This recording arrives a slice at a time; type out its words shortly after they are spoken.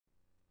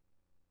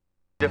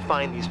to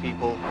find these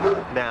people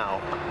now.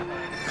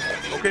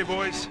 Okay,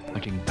 boys.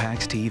 Watching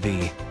PAX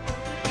TV.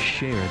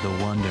 Share the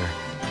wonder.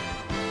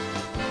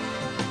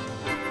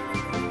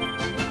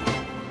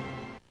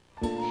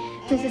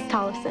 Mrs.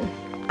 Tollefson,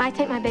 I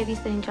take my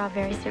babysitting job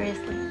very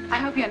seriously. I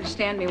hope you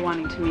understand me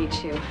wanting to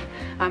meet you.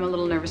 I'm a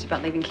little nervous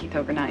about leaving Keith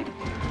overnight.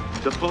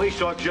 The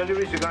police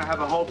auxiliaries are going to have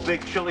a whole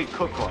big chili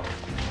cook-off.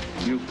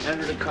 You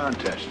entered a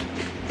contest.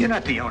 You're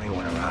not the only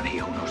one around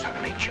here who knows how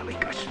to make chili,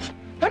 Gus.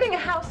 Running a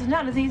house is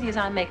not as easy as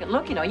I make it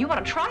look, you know. You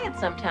want to try it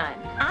sometime.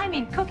 I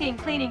mean cooking,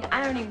 cleaning,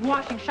 ironing,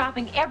 washing,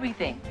 shopping,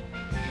 everything.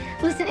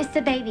 Listen, it's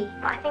the baby.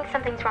 I think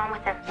something's wrong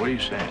with him. What are you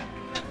saying?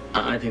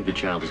 I think the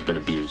child has been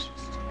abused.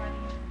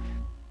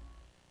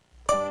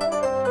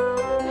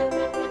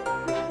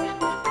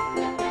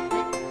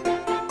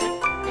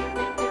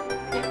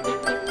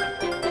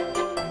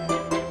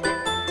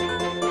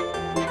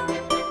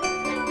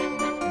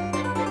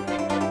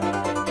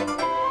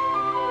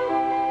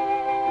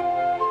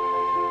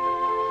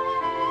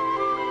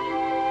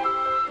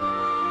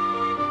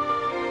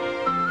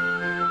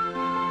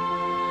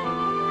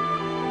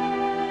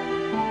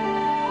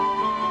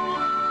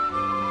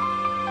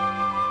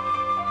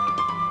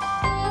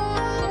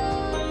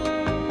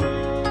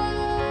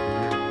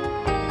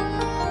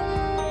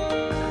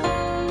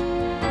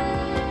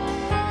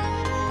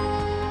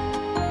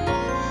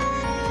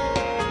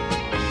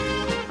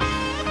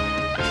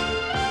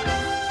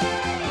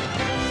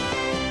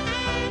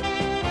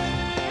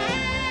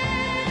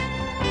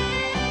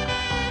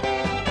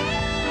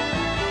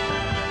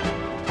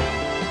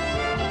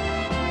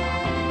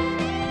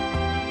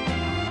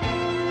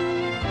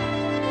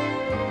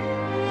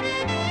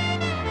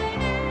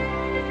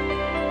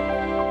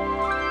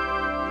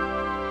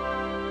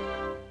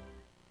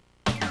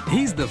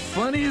 He's the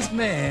funniest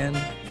man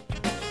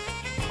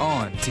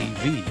on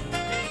TV.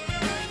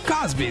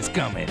 Cosby's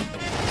coming,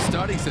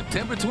 starting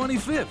September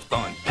 25th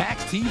on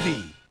PAX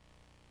TV.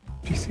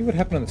 Did you see what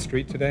happened on the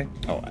street today?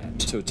 Oh, I'm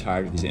so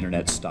tired of these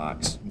internet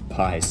stocks.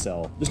 Buy,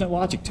 sell. There's no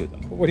logic to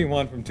them. What do you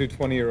want from two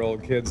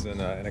 20-year-old kids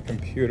and a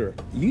computer?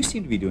 You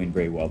seem to be doing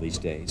very well these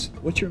days.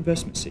 What's your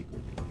investment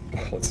secret?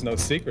 Well, it's no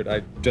secret.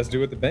 I just do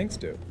what the banks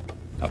do.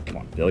 Oh, come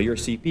on, Bill, you're a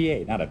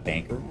CPA, not a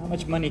banker. How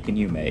much money can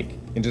you make?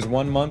 In just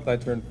 1 month, I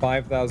turned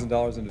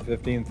 $5,000 into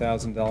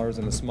 $15,000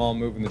 in a small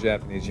move in the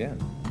Japanese yen.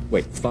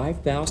 Wait,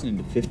 5,000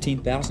 into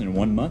 15,000 in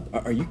 1 month?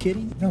 Are you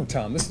kidding? No,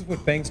 Tom, this is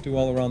what banks do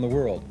all around the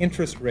world.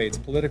 Interest rates,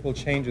 political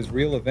changes,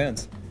 real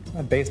events.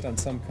 Not based on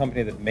some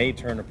company that may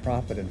turn a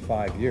profit in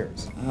 5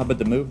 years. But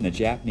the move in the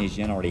Japanese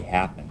yen already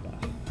happened.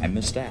 I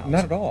missed out.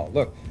 Not at all.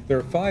 Look, there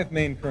are 5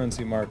 main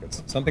currency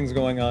markets. Something's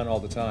going on all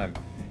the time.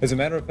 As a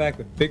matter of fact,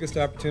 the biggest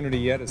opportunity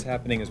yet is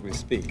happening as we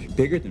speak.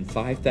 Bigger than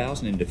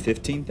 5,000 into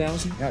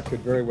 15,000? Yeah, it could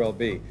very well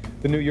be.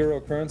 The new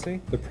euro currency,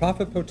 the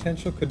profit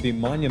potential could be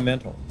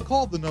monumental.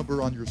 Call the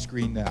number on your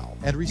screen now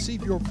and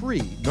receive your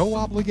free, no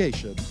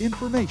obligation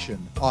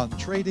information on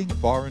trading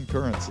foreign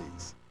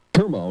currencies.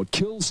 Termout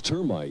kills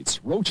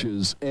termites,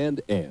 roaches, and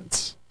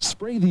ants.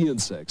 Spray the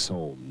insects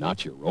home,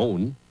 not your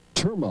own.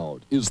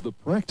 Termout is the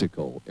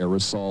practical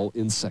aerosol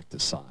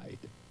insecticide.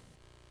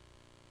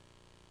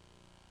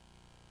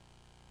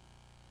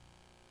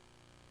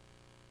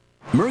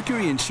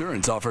 Mercury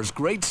Insurance offers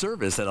great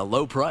service at a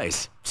low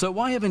price. So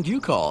why haven't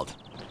you called?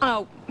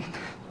 Oh,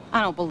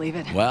 I don't believe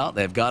it. Well,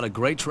 they've got a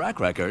great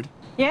track record.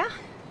 Yeah?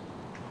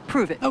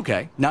 Prove it.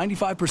 Okay,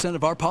 95%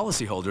 of our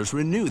policyholders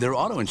renew their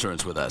auto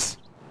insurance with us.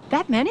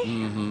 That many?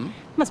 Mm-hmm.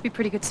 Must be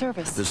pretty good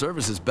service. The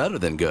service is better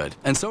than good,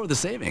 and so are the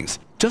savings.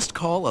 Just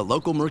call a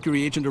local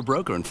Mercury agent or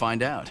broker and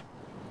find out.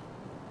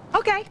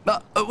 Okay.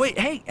 Wait,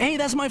 hey,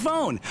 that's my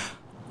phone.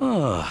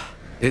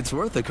 It's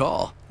worth a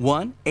call.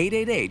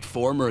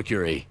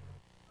 1-888-4-MERCURY.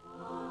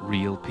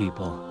 Real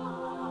people.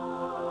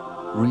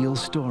 Real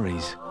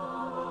stories.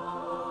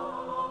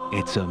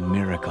 It's a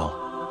miracle.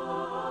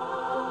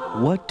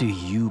 What do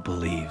you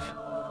believe?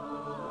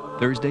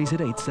 Thursdays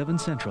at 8, 7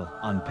 Central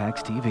on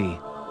PAX TV.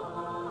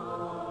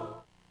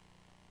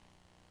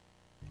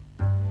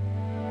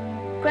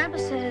 Grandpa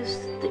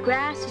says the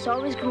grass is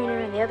always greener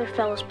in the other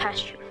fellow's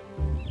pasture.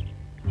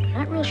 I'm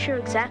not real sure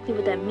exactly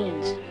what that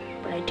means,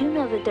 but I do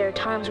know that there are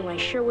times when I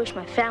sure wish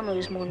my family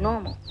was more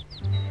normal.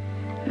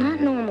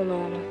 Not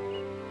normal.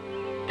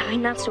 I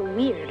mean, not so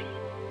weird.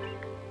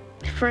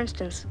 For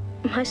instance,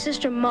 my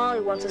sister Molly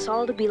wants us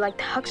all to be like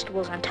the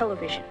Huxtables on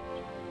television.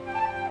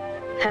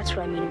 That's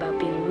what I mean about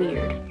being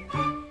weird.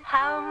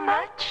 How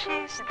much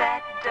is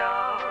that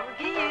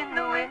doggy in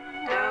the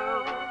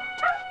window?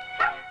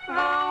 The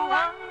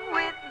one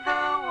with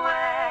the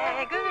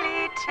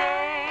waggly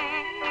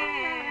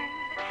tail.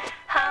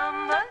 How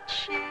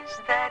much is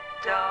that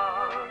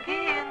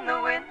doggy in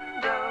the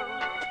window?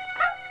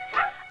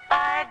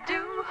 I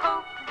do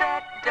hope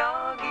that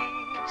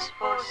doggy's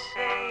for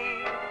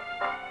sale.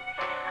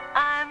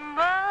 I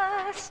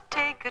must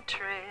take a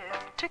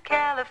trip to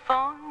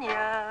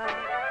California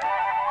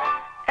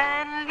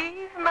and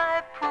leave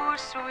my poor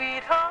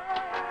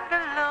sweetheart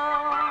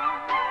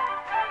alone.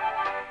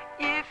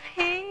 If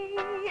he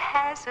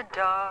has a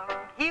dog,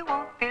 he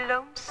won't be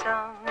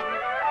lonesome,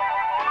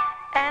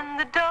 and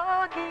the dog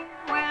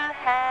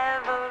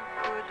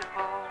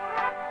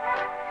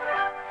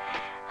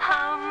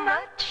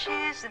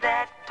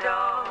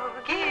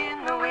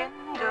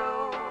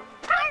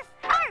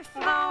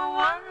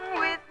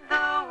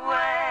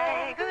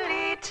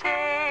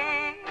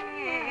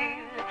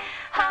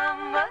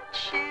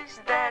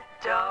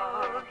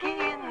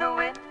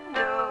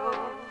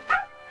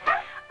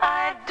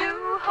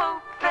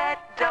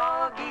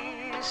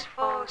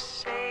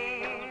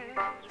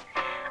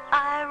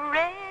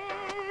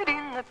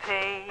the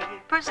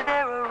papers,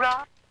 there are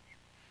rocks.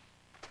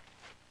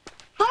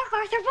 Bark,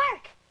 Arthur,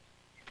 bark!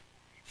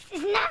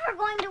 This is never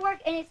going to work,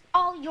 and it's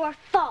all your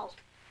fault.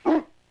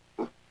 How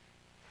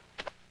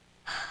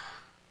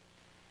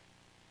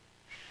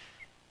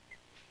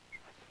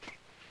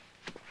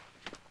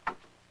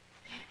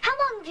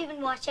long have you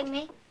been watching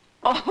me?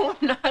 Oh,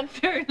 not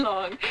very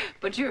long,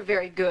 but you're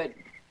very good.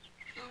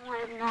 No,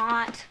 I'm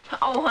not.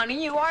 Oh,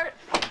 honey, you are.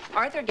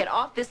 Arthur, get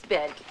off this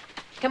bed.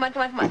 Come on,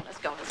 come on, come on. Let's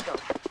go, let's go.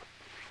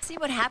 See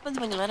what happens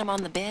when you let him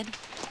on the bed?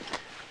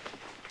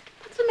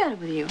 What's the matter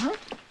with you, huh?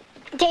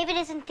 David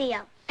isn't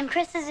Theo, and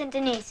Chris isn't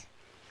Denise,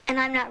 and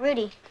I'm not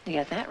Rudy. You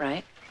got that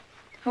right.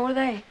 Who are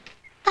they?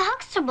 The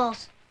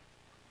Huxtables.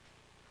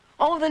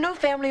 Oh, the new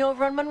family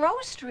over on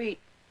Monroe Street.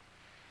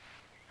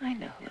 I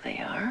know who they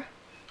are.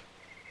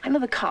 I know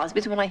the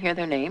Cosbys when I hear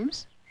their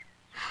names.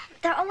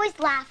 They're always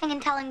laughing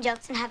and telling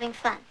jokes and having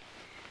fun.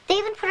 They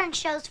even put on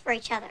shows for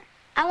each other.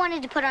 I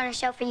wanted to put on a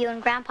show for you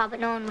and Grandpa, but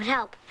no one would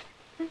help.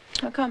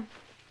 How come?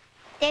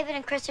 David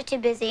and Chris are too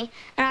busy,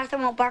 and Arthur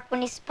won't bark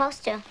when he's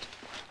supposed to.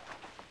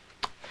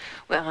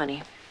 Well,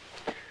 honey,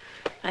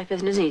 life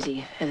isn't as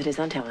easy as it is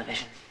on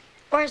television.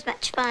 Or as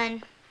much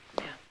fun.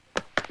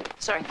 Yeah.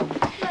 Sorry.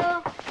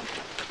 Hello.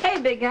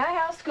 Hey, big guy,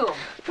 how's school?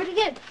 Pretty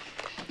good.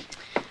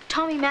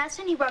 Tommy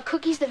Madsen, he brought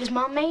cookies that his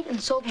mom made and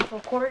sold them for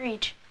 $1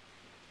 each.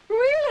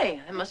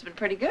 Really? That must have been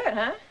pretty good,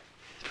 huh?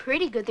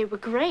 Pretty good. They were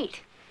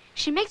great.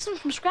 She makes them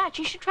from scratch.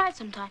 You should try it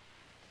sometime.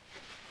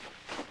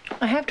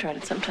 I have tried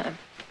it sometime.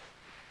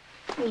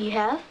 You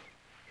have?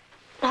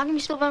 How come you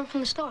still buy them from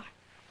the store?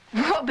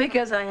 Well,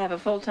 because I have a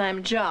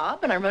full-time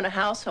job and I run a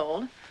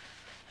household.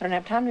 I don't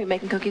have time to be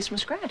making cookies from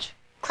scratch.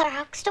 Claire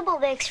Huxtable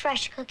bakes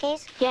fresh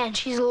cookies. Yeah, and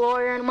she's a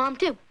lawyer and a mom,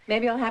 too.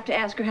 Maybe I'll have to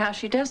ask her how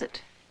she does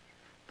it.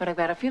 But I've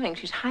got a feeling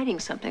she's hiding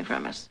something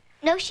from us.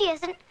 No, she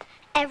isn't.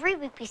 Every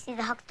week we see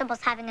the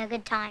Huxtables having a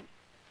good time.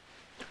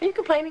 Are you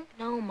complaining?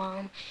 No,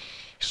 Mom.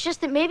 It's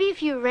just that maybe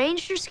if you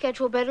arranged your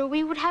schedule better,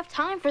 we would have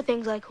time for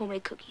things like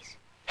homemade cookies.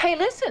 Hey,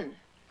 listen.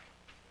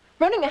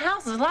 Running a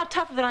house is a lot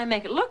tougher than I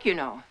make it look, you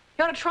know.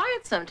 You ought to try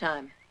it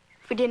sometime.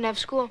 If we didn't have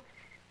school.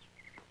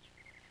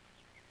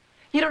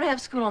 You don't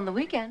have school on the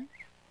weekend.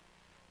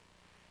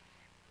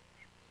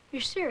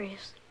 You're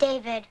serious?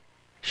 David.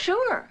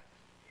 Sure.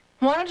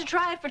 Why don't you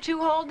try it for 2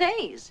 whole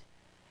days?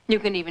 You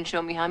can even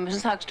show me how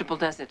Mrs. Huxtable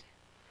does it.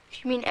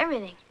 You mean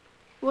everything?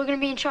 We're going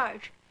to be in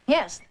charge.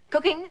 Yes.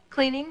 Cooking,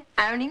 cleaning,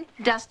 ironing,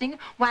 dusting,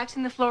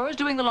 waxing the floors,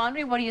 doing the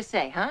laundry. What do you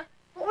say, huh?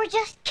 But we're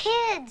just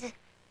kids.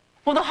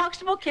 Well, the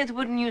Huxtable kids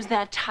wouldn't use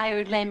that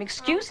tired, lame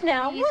excuse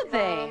now, Please, would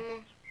they?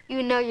 Mom.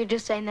 You know you're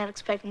just saying that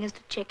expecting us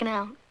to chicken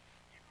out.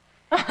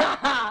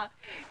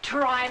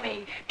 Try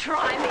me.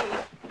 Try me.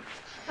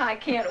 I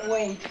can't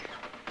wait.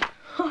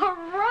 All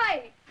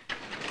right.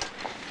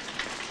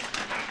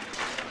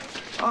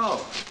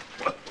 Oh,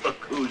 look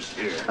who's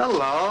here.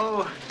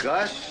 Hello,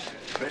 Gus,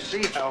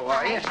 Chrissy, how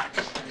are you?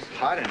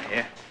 Hot in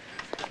here.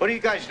 What are you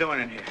guys doing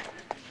in here?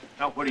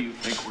 Now, what do you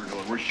think we're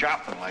doing? We're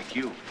shopping like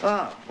you.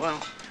 Oh, well,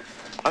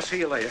 I'll see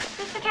you later.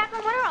 Mr. Captain,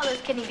 what are all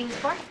those kidney beans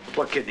for?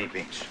 What kidney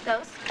beans?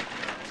 Those.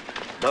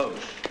 Those?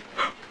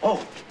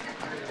 Oh,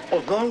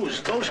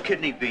 those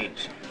kidney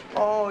beans.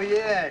 Oh,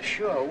 yeah,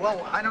 sure.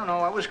 Well, I don't know.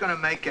 I was going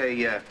to make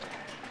a,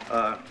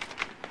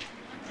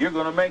 You're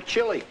gonna make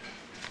chili.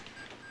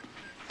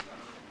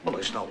 well,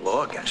 there's no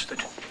law against it.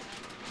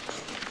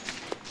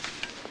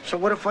 So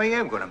what if I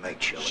am going to make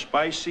chili?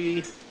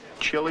 Spicy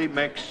chili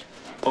mix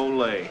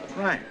Olay.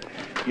 Right.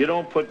 You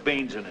don't put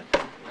beans in it.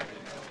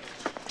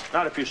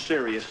 Not if you're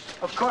serious.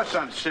 Of course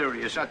I'm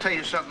serious. I'll tell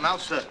you something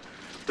else.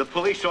 The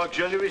police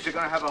auxiliaries are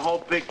going to have a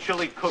whole big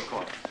chili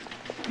cook-off.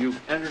 You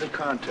entered a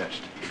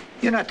contest.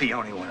 You're not the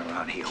only one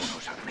around here who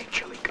knows how to make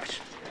chili, Gus.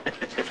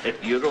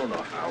 You don't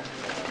know how.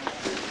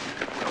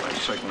 Well, I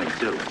certainly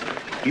do.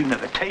 You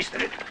never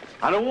tasted it.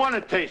 I don't want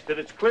to taste it.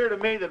 It's clear to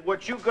me that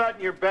what you got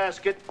in your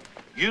basket,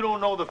 you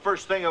don't know the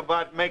first thing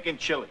about making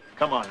chili.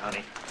 Come on,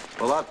 honey.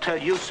 Well, I'll tell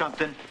you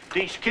something.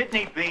 These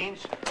kidney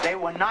beans, they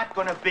were not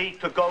going to be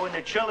to go in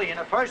the chili in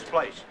the first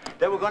place.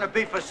 They were going to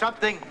be for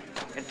something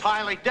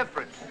entirely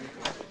different.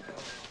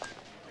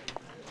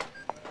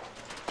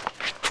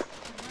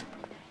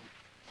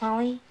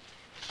 Molly,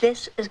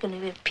 this is going to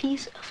be a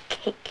piece of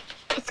cake.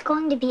 It's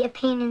going to be a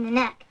pain in the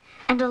neck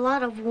and a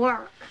lot of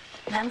work.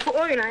 Not if we're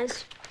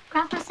organized.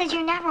 Grandpa says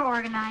you're never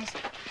organized.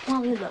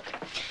 Molly, look.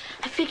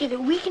 I figure that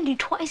we can do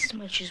twice as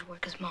much as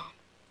work as Mom.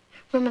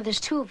 Remember,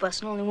 there's 2 of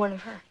us and only 1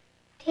 of her.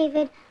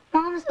 David,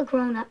 Mom's a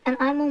grown-up and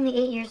I'm only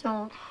 8 years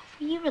old.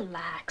 Will you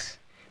relax?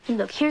 And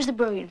look, here's the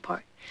brilliant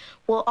part.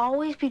 We'll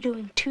always be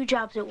doing 2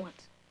 jobs at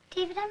once.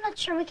 David, I'm not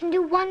sure we can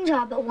do 1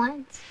 job at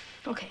once.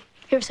 Okay,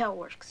 here's how it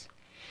works.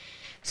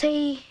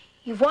 Say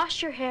you've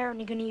washed your hair and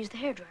you're going to use the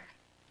hairdryer.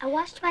 I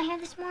washed my hair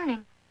this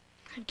morning.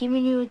 I'm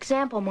giving you an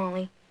example,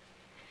 Molly.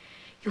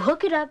 You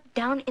hook it up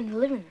down in the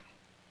living room.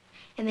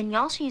 And then you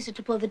also use it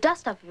to blow the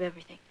dust off of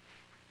everything.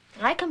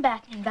 And I come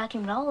back and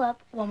vacuum it all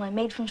up while my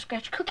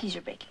made-from-scratch cookies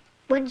are baking.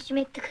 When did you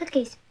make the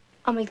cookies?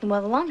 I'll make them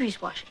while the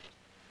laundry's washing.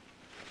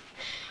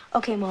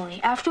 Okay, Molly,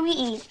 after we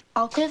eat,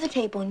 I'll clear the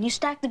table and you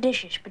stack the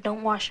dishes, but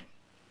don't wash them.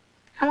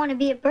 I want to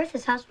be at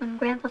Bertha's house when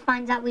Grandpa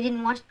finds out we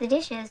didn't wash the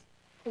dishes.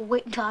 We'll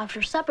wait until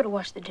after supper to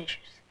wash the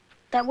dishes.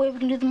 That way we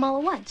can do them all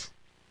at once.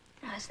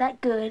 Now, is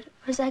that good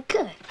or is that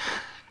good?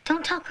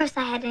 Don't tell Chris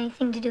I had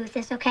anything to do with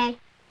this, okay?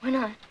 Why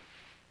not?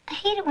 I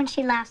hate it when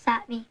she laughs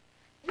at me.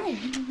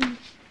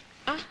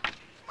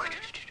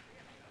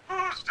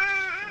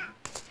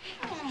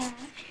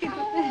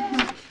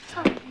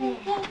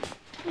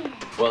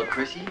 Well,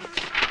 Chrissy,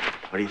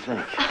 what do you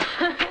think?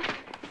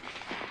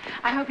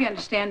 I hope you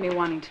understand me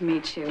wanting to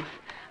meet you.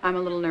 I'm a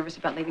little nervous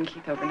about leaving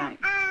Keith overnight.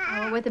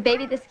 Oh, with a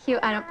baby this cute,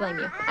 I don't blame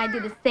you. I do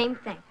the same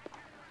thing.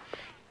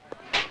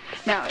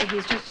 Now,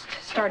 he's just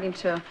starting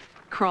to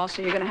crawl,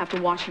 so you're going to have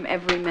to watch him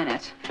every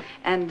minute.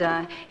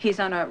 And he's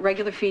on a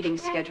regular feeding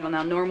schedule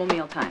now, normal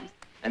meal times.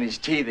 And he's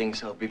teething,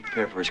 so be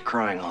prepared for his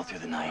crying all through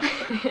the night.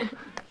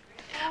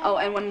 Oh,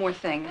 and one more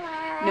thing.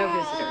 No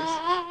visitors.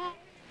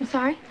 I'm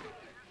sorry?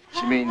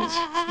 She means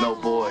no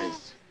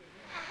boys.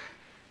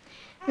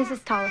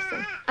 Mrs.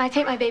 Tollefson, I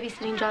take my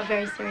babysitting job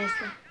very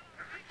seriously.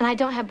 And I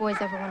don't have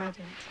boys over when I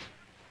do it.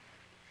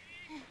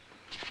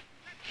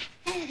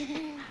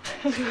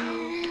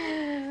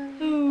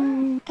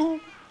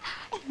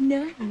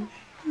 No.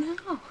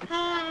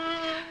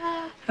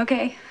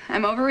 Okay,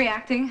 I'm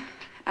overreacting,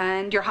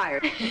 and you're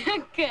hired.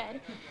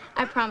 Good.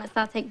 I promise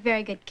I'll take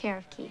very good care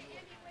of Keith.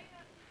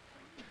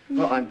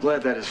 Well, I'm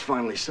glad that is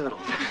finally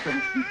settled.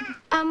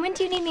 When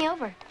do you need me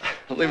over?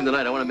 I'm leaving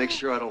tonight. I want to make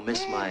sure I don't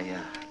miss my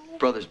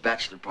brother's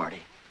bachelor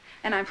party.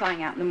 And I'm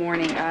flying out in the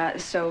morning,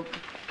 so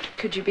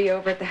could you be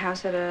over at the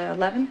house at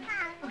 11?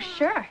 Oh,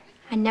 sure.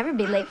 I'd never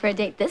be late for a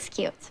date this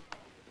cute.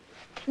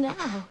 No.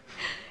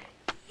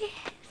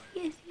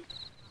 Yes.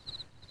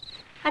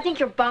 I think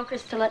you're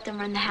bonkers to let them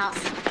run the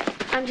house.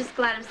 I'm just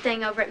glad I'm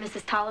staying over at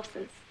Mrs.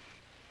 Tollefson's.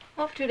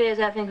 Well, for 2 days,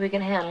 I think we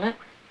can handle it.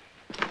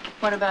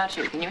 What about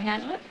you? Can you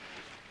handle it?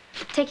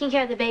 Taking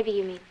care of the baby,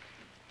 you mean?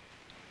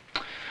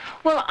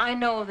 Well, I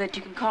know that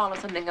you can call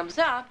if something comes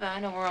up. I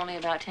know we're only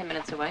about 10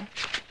 minutes away.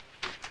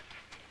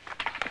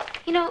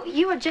 You know,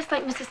 you are just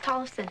like Mrs.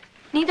 Tollefson.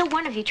 Neither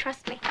one of you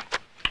trust me.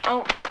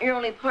 Oh, you're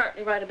only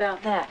partly right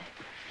about that.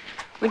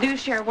 We do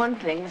share one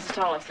thing, Mrs.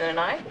 Tollefson and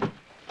I.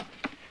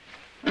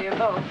 We are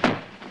both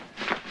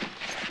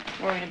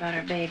worried about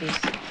our babies.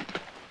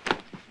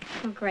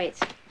 Oh, great.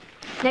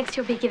 Next,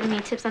 you'll be giving me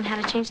tips on how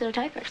to change their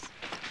diapers.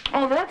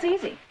 Oh, that's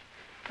easy.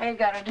 All you've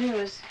got to do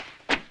is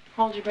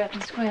hold your breath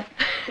and squint.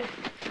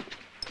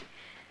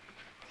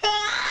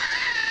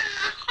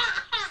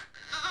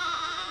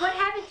 What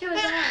happened to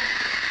his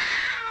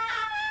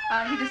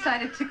arm? He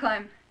decided to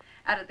climb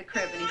out of the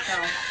crib and he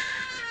fell.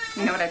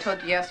 You know what I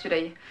told you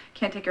yesterday? You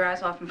can't take your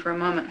eyes off him for a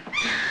moment.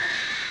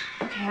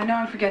 Okay, I know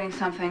I'm forgetting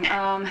something.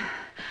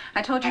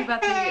 I told you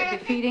about the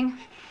feeding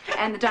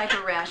and the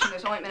diaper rash, and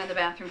there's ointment in the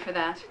bathroom for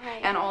that.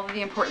 Right. And all of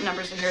the important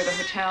numbers are here, the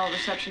hotel,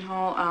 reception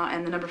hall,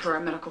 and the number for our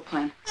medical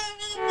plan.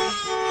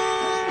 There's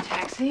the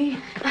taxi.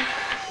 There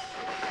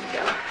we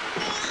go.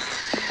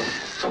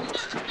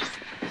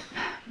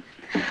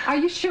 Are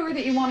you sure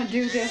that you want to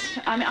do this?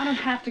 I mean, I don't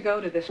have to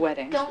go to this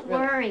wedding. Don't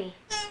worry.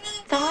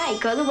 It's all right.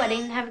 Go to the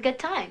wedding and have a good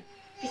time.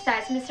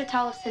 Besides, Mr.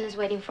 Tollefson is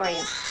waiting for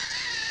you.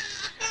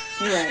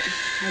 You're right.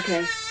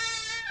 Okay.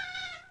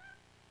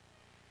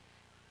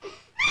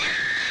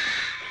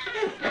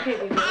 Okay,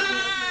 baby.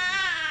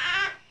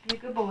 You're a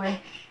good boy.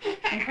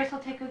 And Chris will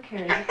take good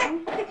care of you.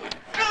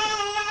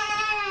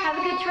 Have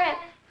a good trip.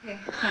 Okay,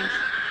 thanks.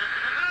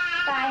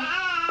 Bye.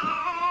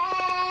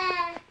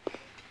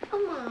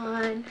 Come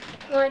on.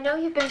 Well, I know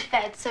you've been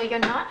fed, so you're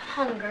not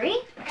hungry.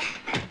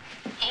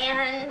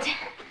 And...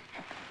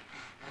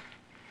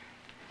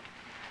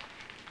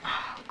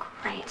 Oh,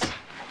 great.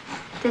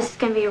 This is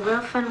going to be a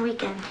real fun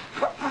weekend.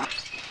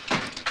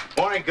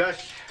 Morning,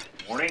 Gus.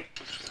 Morning.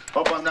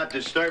 Hope I'm not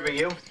disturbing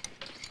you.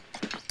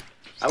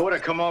 I would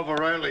have come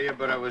over earlier,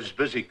 but I was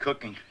busy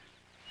cooking.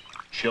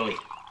 Chili.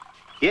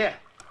 Yeah.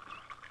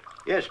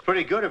 Yeah, it's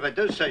pretty good if I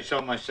do say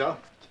so myself.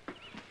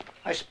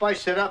 I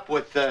spiced it up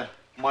with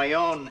my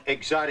own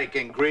exotic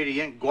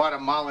ingredient,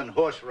 Guatemalan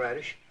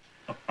horseradish.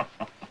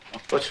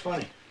 What's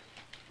funny?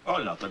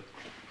 Oh, nothing.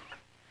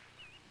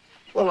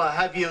 Well, I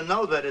have you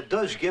know that it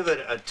does give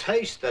it a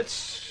taste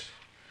that's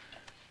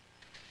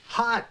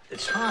hot.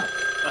 It's hot.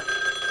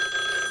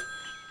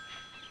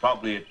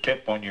 Probably a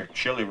tip on your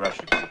chili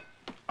recipe.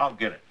 I'll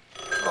get it.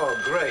 Oh,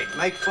 great.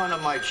 Make fun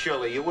of my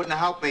chili. You wouldn't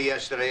help me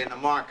yesterday in the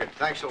market.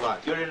 Thanks a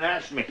lot. You didn't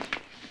ask me.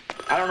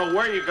 I don't know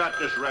where you got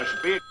this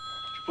recipe. Did you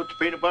put the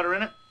peanut butter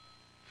in it?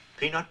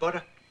 Peanut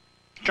butter?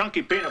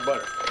 Chunky peanut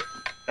butter.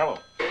 Hello.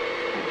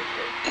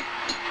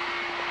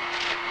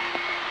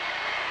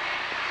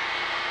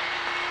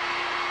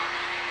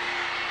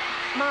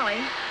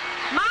 Molly?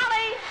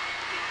 Molly!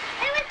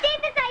 It was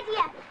David's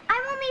idea.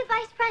 I'm only a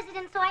vice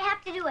president, so I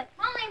have to do it.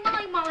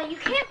 Molly, you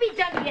can't be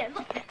done yet.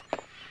 Look.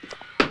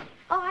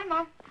 Oh, hi,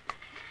 Mom.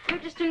 We're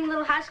just doing a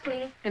little house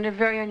cleaning. In a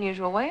very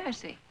unusual way, I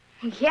see.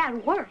 Yeah,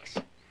 it works.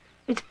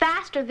 It's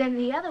faster than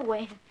the other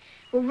way.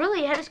 We're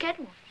really ahead of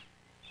schedule.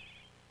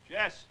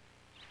 Jess,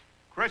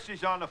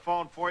 Chrissy's on the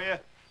phone for you.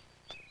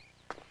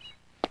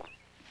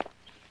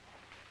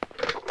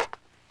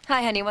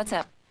 Hi, honey, what's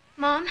up?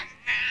 Mom,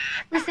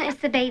 listen,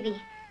 it's the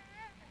baby.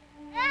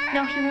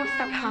 No, he won't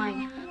stop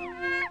crying.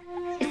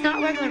 It's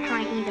not regular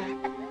crying either.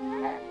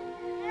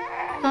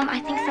 Mom,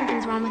 I think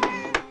something's wrong with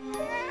him.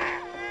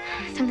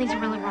 Something's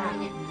really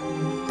wrong.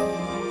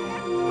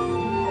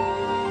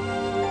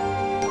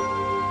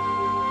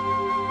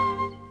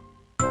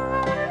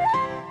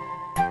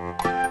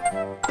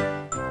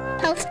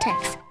 Health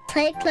Techs.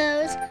 Play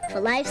clothes for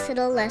life's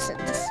little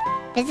lessons.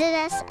 Visit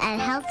us at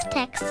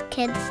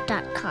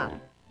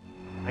healthtechskids.com.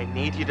 I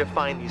need you to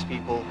find these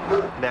people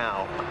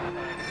now.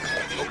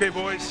 Okay,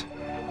 boys.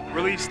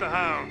 Release the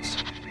hounds.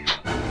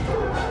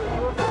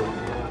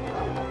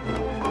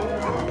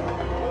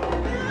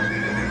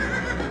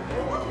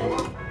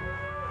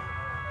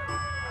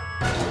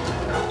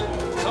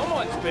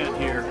 Someone's been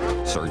here.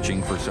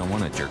 Searching for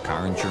someone at your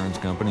car insurance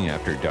company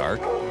after dark?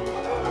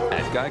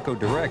 At Geico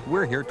Direct,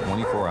 we're here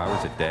 24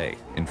 hours a day.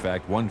 In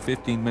fact, one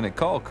 15-minute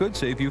call could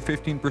save you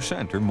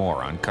 15% or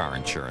more on car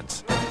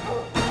insurance.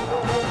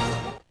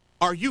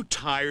 Are you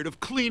tired of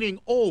cleaning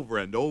over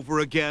and over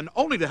again,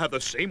 only to have the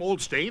same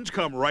old stains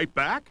come right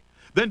back?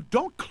 Then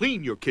don't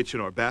clean your kitchen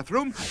or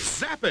bathroom.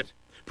 Zap it!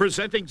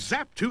 Presenting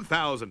Zap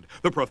 2000,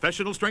 the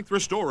professional strength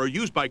restorer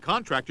used by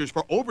contractors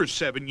for over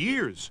 7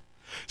 years.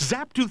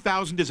 Zap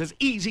 2000 is as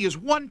easy as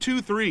 1,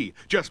 2, 3.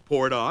 Just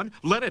pour it on,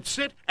 let it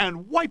sit,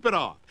 and wipe it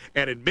off.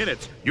 And in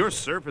minutes, your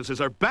surfaces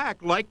are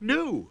back like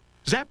new.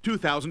 Zap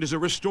 2000 is a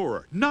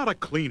restorer, not a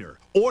cleaner.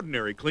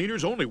 Ordinary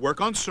cleaners only work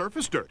on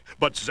surface dirt,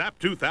 but Zap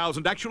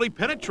 2000 actually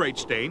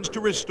penetrates stains to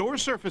restore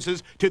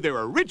surfaces to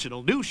their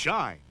original new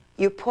shine.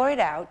 You pour it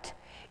out,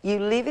 you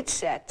leave it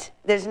set.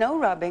 There's no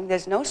rubbing,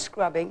 there's no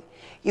scrubbing.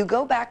 You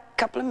go back a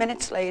couple of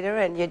minutes later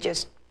and you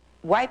just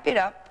wipe it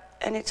up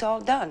and it's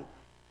all done.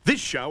 This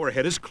shower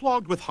head is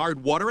clogged with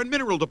hard water and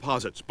mineral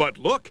deposits, but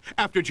look,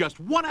 after just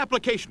one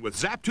application with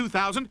Zap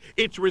 2000,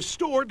 it's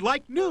restored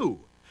like new.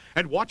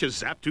 And watch as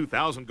Zap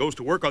 2000 goes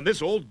to work on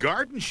this old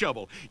garden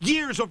shovel.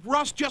 Years of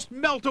rust just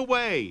melt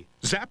away.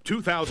 Zap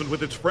 2000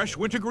 with its fresh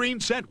wintergreen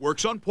scent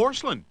works on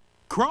porcelain,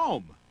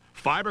 chrome,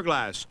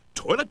 fiberglass,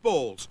 toilet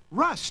bowls,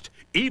 rust,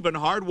 even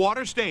hard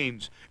water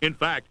stains. In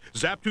fact,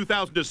 Zap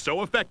 2000 is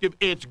so effective,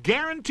 it's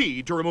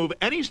guaranteed to remove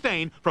any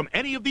stain from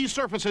any of these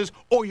surfaces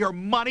or your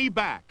money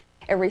back.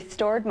 It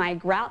restored my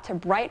grout to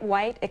bright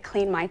white. It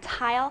cleaned my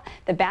tile,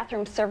 the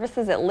bathroom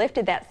surfaces. It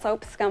lifted that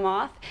soap scum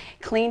off,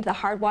 cleaned the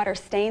hard water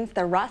stains,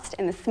 the rust,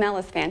 and the smell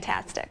is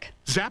fantastic.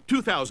 Zap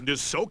 2000 is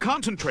so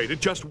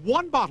concentrated, just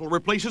one bottle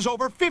replaces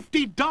over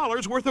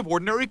 $50 worth of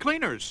ordinary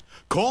cleaners.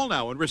 Call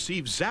now and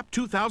receive Zap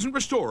 2000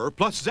 Restorer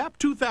plus Zap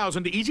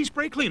 2000 Easy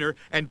Spray Cleaner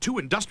and 2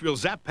 industrial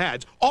Zap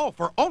pads, all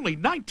for only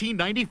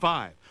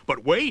 $19.95.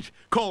 But wait,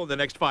 call in the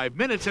next 5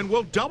 minutes and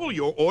we'll double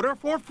your order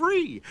for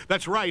free.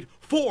 That's right,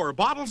 4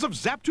 bottles of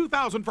Zap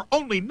 2000 for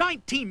only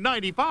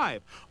 $19.95.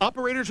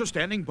 Operators are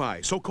standing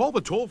by, so call the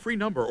toll-free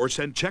number or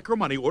send check or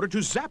money order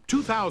to Zap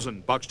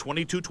 2000, Box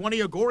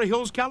 2220, Agora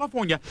Hills,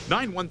 California,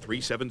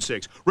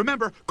 91376.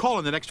 Remember, call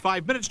in the next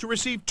 5 minutes to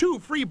receive 2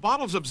 free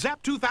bottles of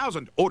Zap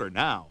 2000. Order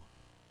now.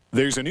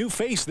 There's a new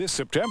face this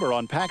September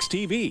on PAX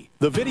TV.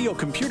 The Video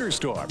Computer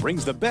Store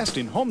brings the best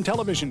in home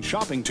television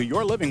shopping to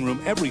your living room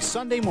every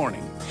Sunday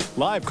morning.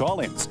 Live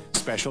call-ins,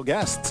 special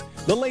guests,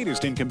 the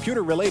latest in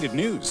computer-related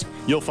news.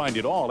 You'll find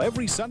it all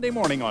every Sunday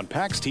morning on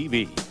PAX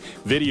TV.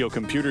 Video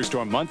Computer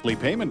Store monthly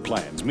payment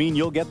plans mean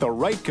you'll get the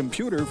right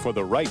computer for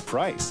the right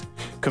price.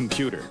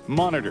 Computer,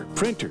 monitor,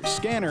 printer,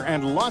 scanner,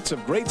 and lots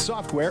of great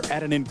software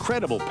at an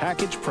incredible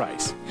package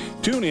price.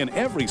 Tune in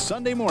every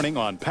Sunday morning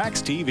on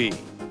PAX TV.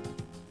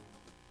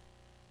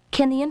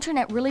 Can the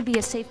internet really be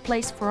a safe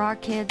place for our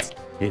kids?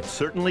 It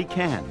certainly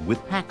can with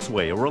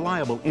Paxway, a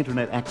reliable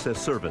internet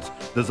access service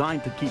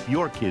designed to keep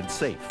your kids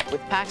safe.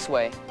 With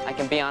Paxway, I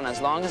can be on as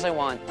long as I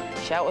want,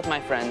 chat with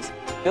my friends,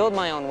 build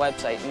my own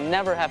website, and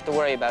never have to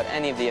worry about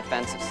any of the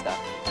offensive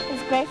stuff.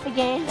 It's great for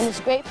games. And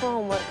it's great for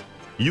homework.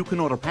 You can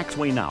order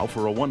Paxway now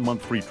for a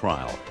 1-month free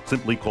trial.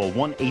 Simply call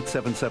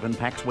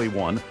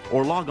 1-877-PAXWAY-1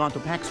 or log on to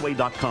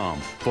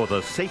Paxway.com for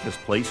the safest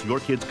place your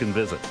kids can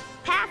visit.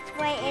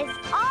 Paxway is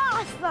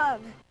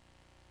awesome!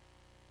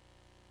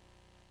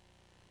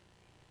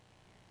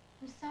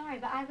 I'm sorry,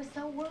 but I was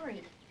so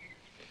worried.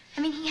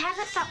 I mean, he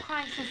hasn't stopped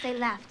crying since they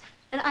left,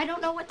 and I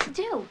don't know what to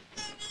do.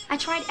 I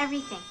tried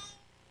everything.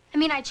 I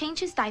mean, I changed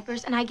his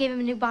diapers, and I gave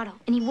him a new bottle,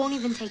 and he won't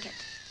even take it.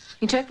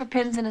 You check for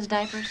pins in his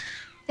diapers?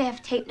 They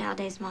have tape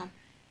nowadays, Mom.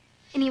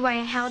 Anyway,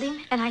 I held him,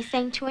 and I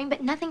sang to him,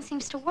 but nothing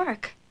seems to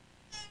work.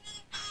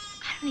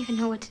 I don't even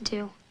know what to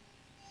do.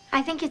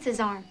 I think it's his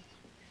arm.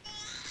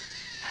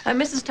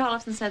 Mrs.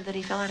 Tollefson said that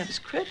he fell out of his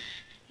crib.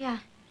 Yeah.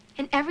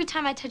 And every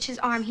time I touch his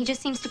arm, he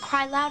just seems to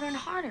cry louder and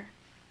harder.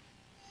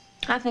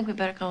 I think we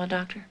better call a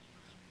doctor.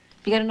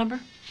 You got a number?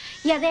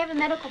 Yeah, they have a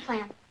medical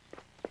plan.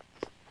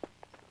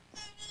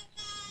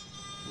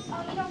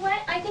 Oh, you know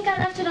what? I think I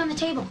left it on the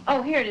table.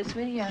 Oh, here it is,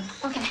 sweetie. Yeah.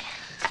 Okay.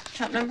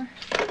 Top number?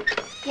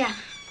 Yeah.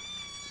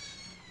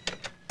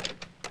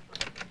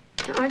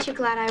 Aren't you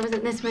glad I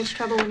wasn't this much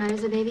trouble when I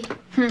was a baby?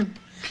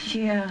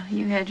 Yeah,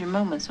 you had your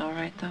moments, all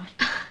right, though.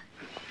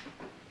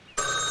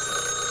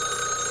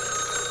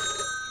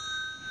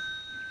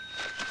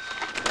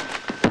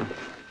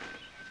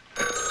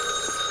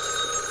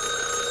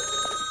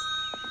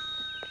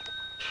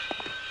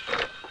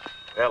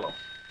 Hello.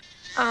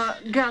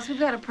 Gus, we've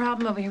got a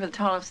problem over here with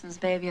Tollefson's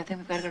baby. I think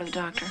we've got to go to the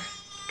doctor.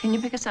 Can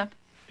you pick us up?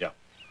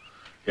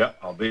 Yeah,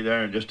 I'll be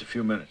there in just a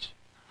few minutes.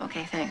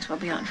 Okay, thanks. We'll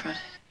be out in front.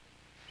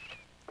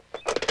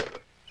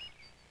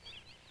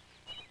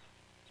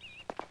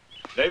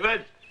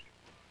 David,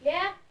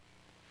 Yeah?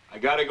 I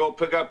gotta go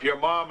pick up your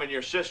mom and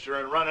your sister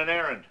and run an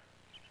errand.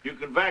 You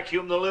can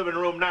vacuum the living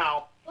room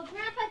now. Well,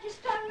 Grandpa just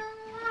started on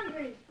the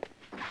laundry.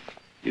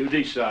 You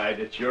decide.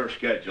 It's your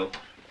schedule.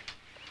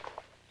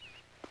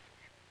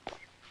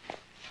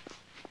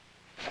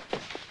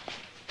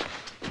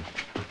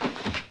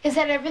 Is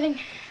that everything?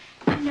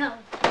 No.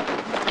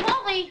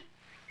 Molly!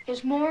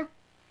 There's more?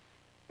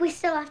 We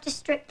still have to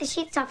strip the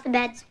sheets off the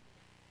beds.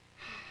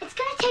 It's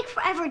gonna take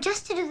forever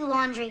just to do the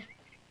laundry.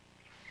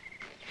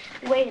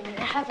 Wait a minute,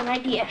 I have an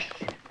idea.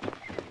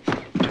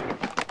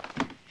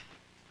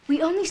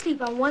 We only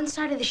sleep on one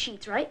side of the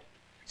sheets, right?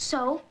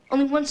 So,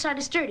 only one side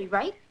is dirty,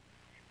 right?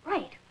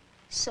 Right.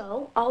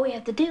 So, all we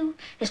have to do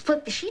is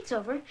flip the sheets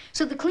over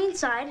so the clean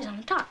side is on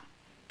the top.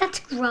 That's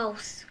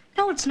gross.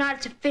 No, it's not.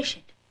 It's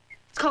efficient.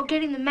 It's called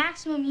getting the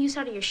maximum use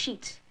out of your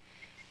sheets.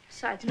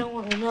 Besides, no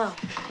one will know.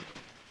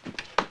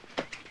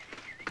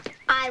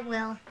 I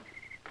will.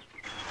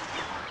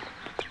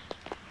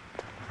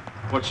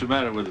 What's the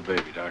matter with the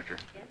baby, Doctor?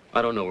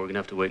 I don't know. We're gonna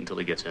have to wait until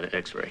he gets an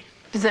X-ray.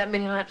 Does that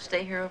mean he'll have to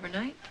stay here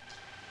overnight?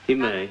 He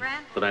may,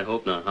 but I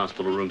hope not.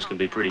 Hospital rooms can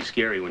be pretty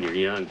scary when you're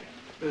young.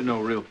 There's no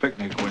real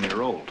picnic when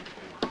you're old.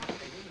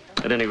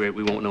 At any rate,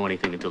 we won't know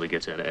anything until he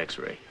gets an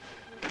X-ray.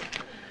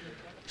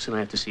 So I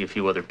have to see a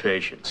few other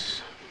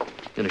patients.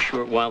 In a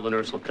short while, the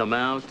nurse will come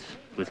out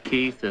with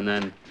Keith, and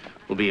then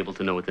we'll be able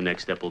to know what the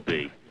next step will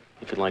be.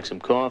 If you'd like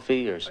some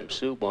coffee or some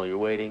soup while you're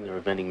waiting, there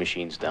are vending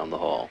machines down the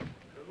hall.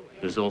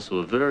 There's also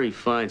a very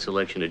fine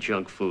selection of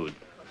junk food,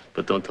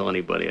 but don't tell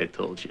anybody I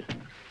told you.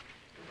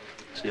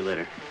 See you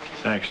later.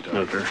 Thanks,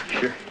 Doctor.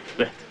 Sure.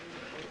 Bet.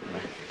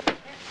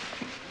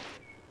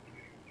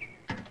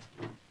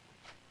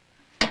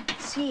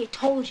 See, I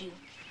told you.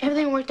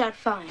 Everything worked out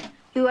fine.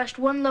 We washed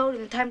one load,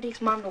 and the time it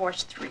takes Mom to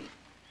wash 3.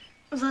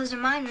 Well, those are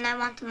mine, and I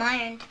want them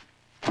ironed.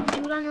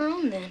 Do it on your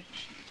own, then.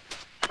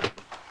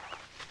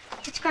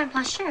 It's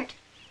Grandpa's shirt.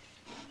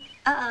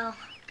 Uh-oh.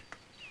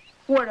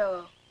 What,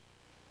 uh-oh?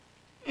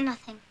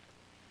 Nothing.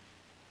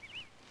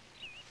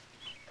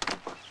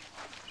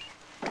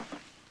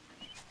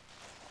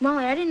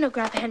 Molly, I didn't know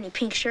Grandpa had any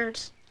pink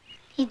shirts.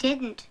 He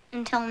didn't,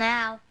 until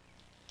now.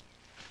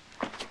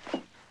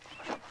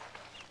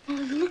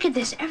 Molly, look at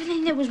this.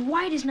 Everything that was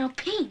white is now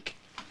pink.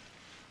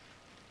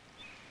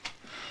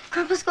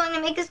 Grandpa's going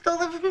to make us go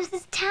live with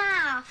Mrs.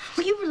 Taft.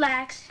 Will you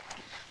relax?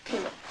 Okay,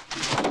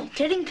 look.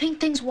 Getting pink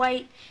things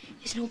white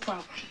is no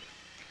problem.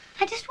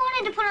 I just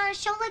wanted to put on a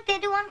show like they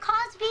do on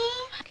Cosby.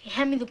 Okay,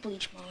 hand me the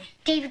bleach, Molly.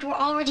 David, we're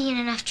already in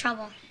enough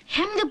trouble.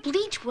 Hand me the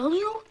bleach, will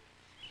you?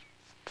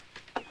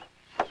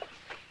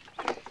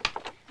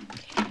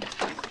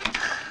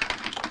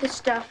 This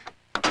stuff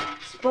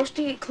is supposed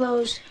to get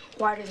clothes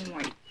whiter than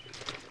white.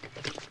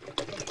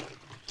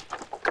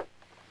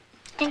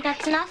 Think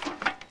that's enough?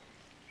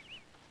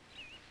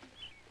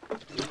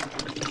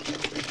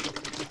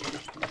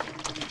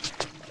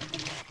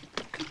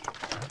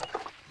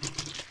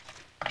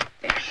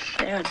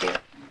 There, I'll do it.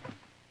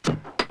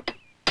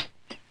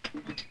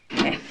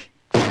 Okay.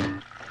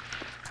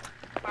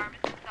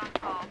 Pharmacist on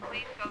call.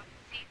 Please go to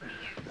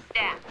CCU.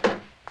 Staff.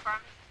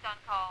 Pharmacist on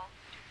call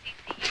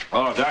to CCU.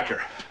 Oh,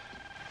 Doctor.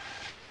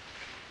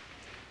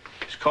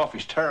 This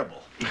coffee's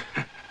terrible.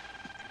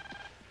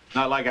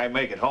 Not like I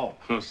make it home.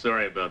 Oh,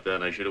 sorry about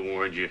that. I should have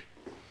warned you.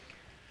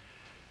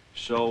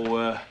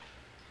 So,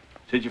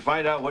 did you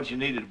find out what you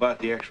needed about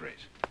the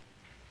X-rays?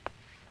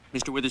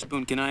 Mr.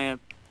 Witherspoon, can I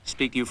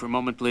speak to you for a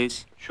moment,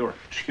 please? Sure.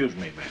 Excuse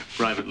me, ma'am.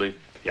 Privately?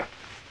 Yeah.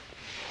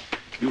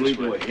 You lead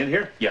the way. In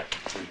here? Yeah.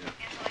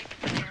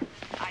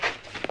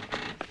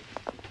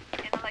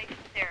 Inhalation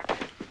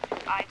therapist.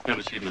 Have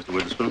a seat, Mr.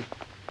 Witherspoon.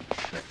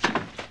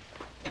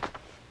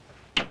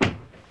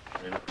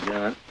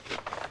 Yeah.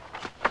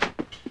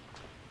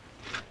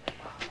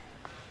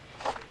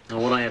 Now,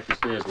 what I have to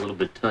say is a little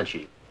bit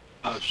touchy.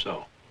 How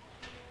so?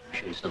 I'll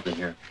show you something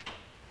here.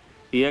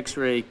 The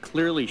X-ray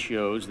clearly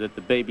shows that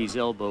the baby's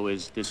elbow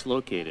is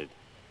dislocated.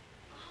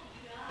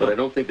 But I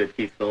don't think that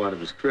Keith fell out of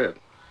his crib.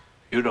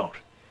 You don't?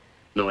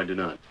 No, I do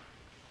not.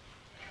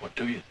 What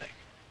do you think?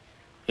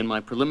 In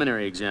my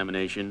preliminary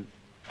examination,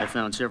 I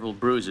found several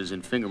bruises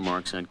and finger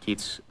marks on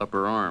Keith's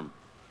upper arm,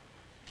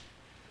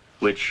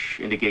 which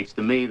indicates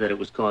to me that it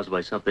was caused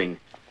by something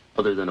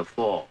other than a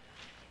fall.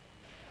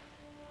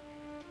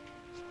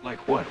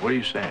 Like what? What are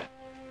you saying?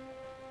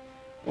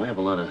 Well, I have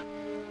a lot of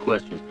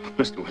questions,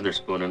 Mr.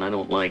 Witherspoon, and I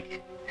don't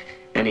like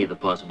any of the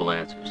possible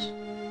answers.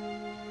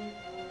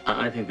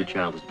 I think the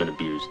child has been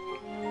abused.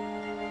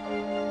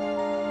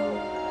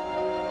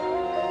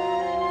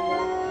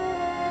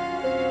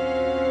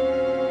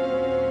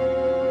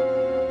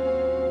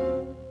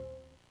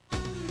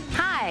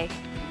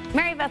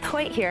 Mary Beth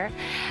Hoyt here.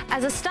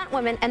 As a stunt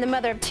woman and the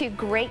mother of 2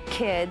 great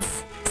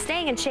kids,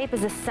 staying in shape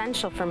is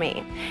essential for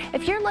me.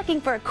 If you're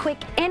looking for a quick,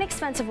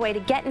 inexpensive way to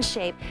get in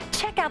shape,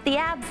 check out the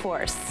Ab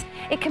Force.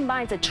 It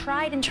combines a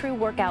tried and true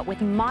workout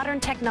with modern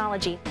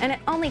technology, and it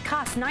only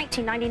costs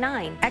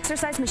 $19.99.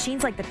 Exercise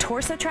machines like the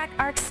Torso Track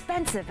are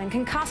expensive and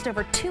can cost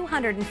over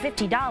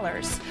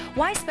 $250.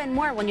 Why spend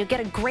more when you get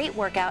a great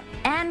workout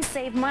and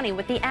save money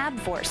with the Ab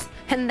Force?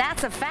 And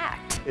that's a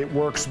fact. It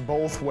works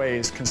both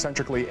ways,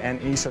 concentrically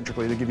and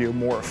eccentrically, to give you a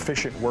more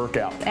efficient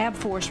workout. The Ab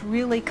Force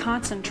really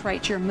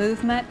concentrates your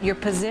movement, your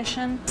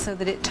position, so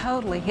that it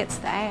totally hits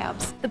the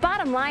abs. The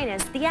bottom line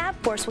is the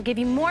Ab Force will give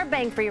you more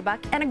bang for your buck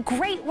and a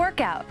great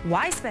workout.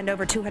 Why spend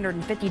over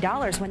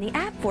 $250 when the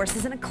Ab Force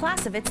is in a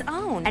class of its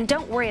own? And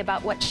don't worry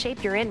about what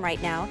shape you're in right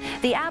now.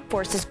 The Ab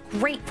Force is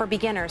great for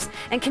beginners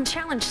and can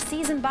challenge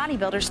seasoned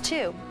bodybuilders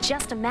too.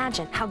 Just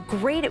imagine how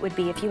great it would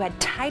be if you had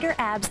tighter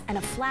abs and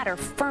a flatter,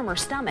 firmer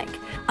stomach.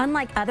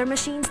 Unlike other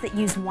machines that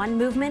use one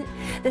movement,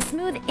 the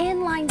smooth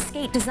inline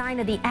skate design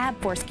of the Ab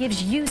Force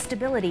gives you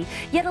stability,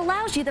 yet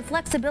allows you the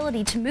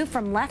flexibility to move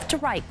from left to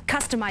right,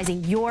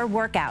 customizing your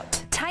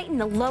workout. Tighten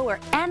the lower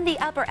and the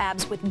upper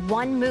abs with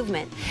one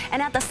movement,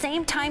 and at the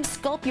same time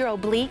sculpt your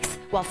obliques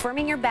while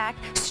firming your back,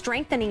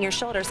 strengthening your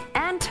shoulders,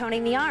 and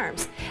toning the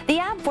arms. The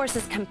Ab Force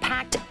is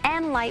compact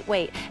and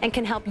lightweight and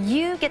can help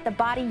you get the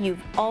body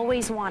you've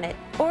always wanted.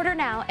 Order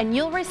now and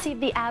you'll receive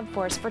the Ab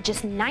Force for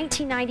just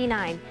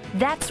 $19.99.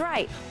 That's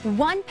right,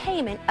 one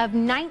payment of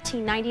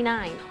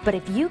 $19.99. But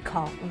if you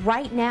call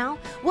right now,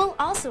 we'll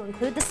also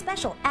include the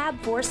special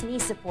Ab Force knee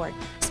support,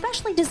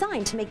 specially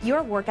designed to make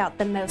your workout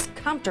the most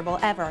comfortable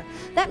ever.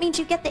 That means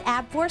you get the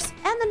Ab Force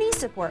and the knee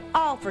support,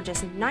 all for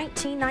just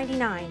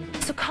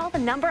 $19.99. So call the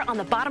number on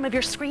the bottom of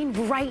your screen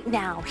right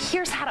now.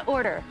 Here's how to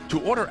order.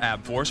 To order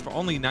Ab Force for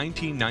only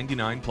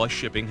 $19.99 plus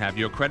shipping, have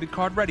your credit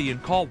card ready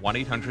and call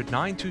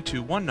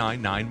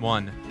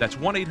 1-800-922-1991. That's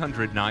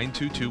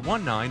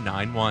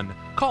 1-800-922-1991.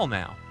 Call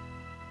now.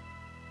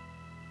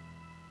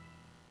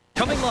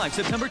 Coming live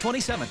September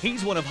 27th,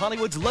 he's one of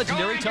Hollywood's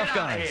legendary tough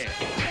guys.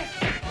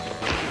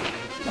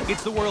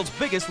 It's the world's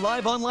biggest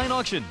live online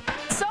auction.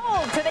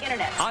 Sold to the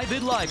internet.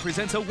 iBid Live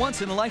presents a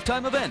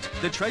once-in-a-lifetime event,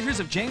 the Treasures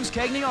of James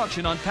Cagney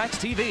auction on PAX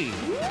TV.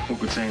 Who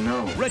could say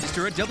no?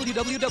 Register at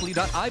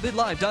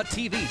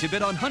www.ibidlive.tv to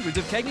bid on hundreds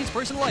of Cagney's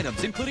personal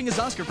items, including his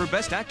Oscar for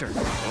Best Actor.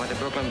 I want the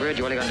Brooklyn Bridge,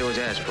 all you gotta do is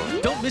ask for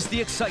it. Don't miss the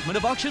excitement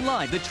of Auction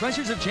Live, the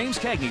Treasures of James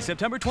Cagney,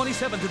 September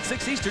 27th at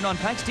 6 Eastern on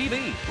PAX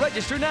TV.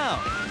 Register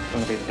now. It's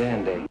gonna be a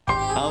damn day.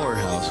 Our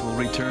House will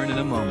return in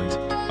a moment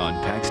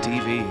on PAX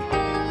TV.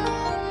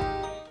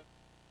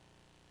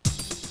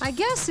 I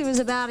guess it was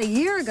about a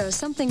year ago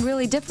something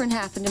really different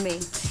happened to me.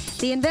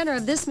 The inventor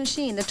of this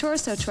machine, the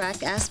Torso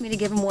Track, asked me to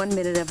give him 1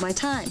 minute of my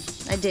time.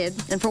 I did,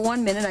 and for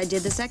 1 minute I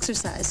did this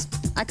exercise.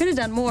 I could have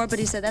done more, but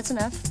he said that's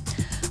enough.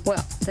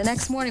 Well, the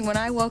next morning when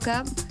I woke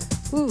up,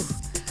 ooh,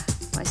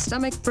 my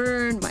stomach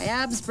burned, my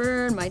abs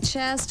burned, my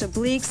chest,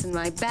 obliques, and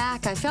my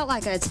back. I felt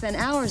like I'd spent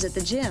hours at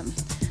the gym.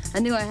 I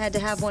knew I had to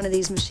have one of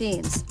these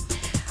machines.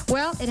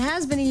 Well, it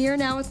has been a year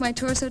now with my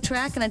Torso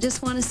Track, and I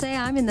just want to say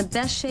I'm in the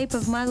best shape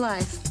of my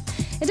life.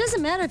 It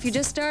doesn't matter if you're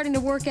just starting to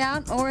work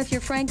out or if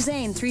you're Frank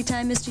Zane,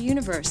 3-time Mr.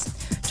 Universe.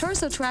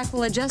 Torso Track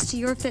will adjust to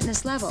your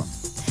fitness level.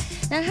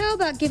 Now, how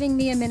about giving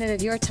me a minute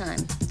of your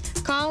time?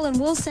 Call and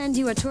we'll send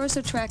you a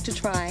Torso Track to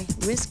try,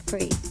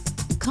 risk-free.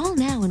 Call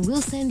now and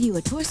we'll send you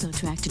a Torso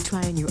Track to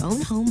try in your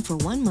own home for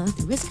 1 month,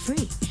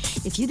 risk-free.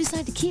 If you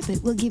decide to keep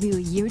it, we'll give you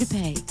a year to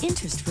pay,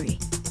 interest-free.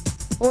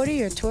 Order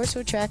your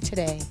Torso Track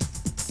today.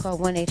 Call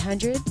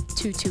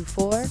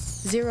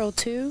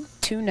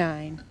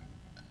 1-800-224-0229.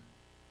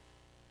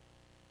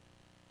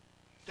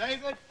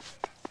 David?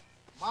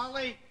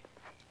 Molly?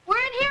 We're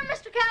in here,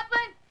 Mr.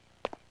 Kaplan.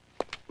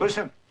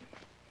 Listen,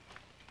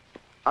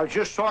 I was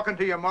just talking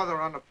to your mother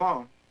on the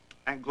phone,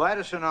 and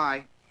Gladys and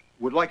I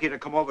would like you to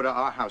come over to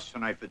our house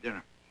tonight for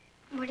dinner.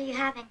 What are you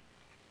having?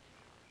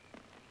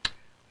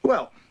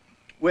 Well,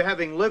 we're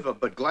having liver,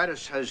 but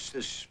Gladys has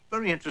this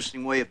very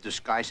interesting way of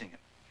disguising it.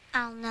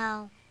 Oh,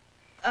 no.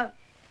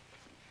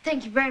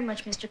 Thank you very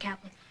much, Mr.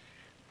 Kaplan.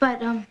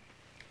 But,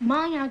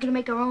 Molly and I are gonna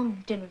make our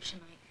own dinner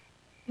tonight.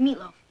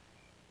 Meatloaf.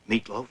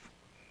 Meatloaf?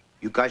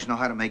 You guys know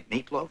how to make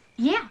meatloaf?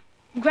 Yeah.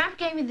 Grandpa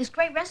gave me this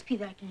great recipe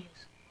that I can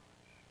use.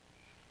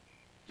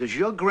 Does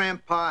your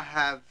grandpa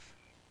have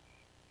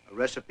a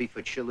recipe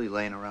for chili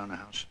laying around the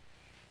house?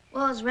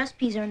 Well, his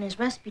recipes are in his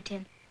recipe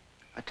tin.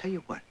 I tell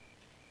you what,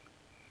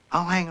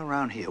 I'll hang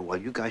around here while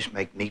you guys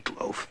make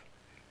meatloaf,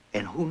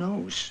 and who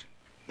knows,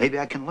 maybe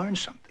I can learn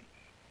something.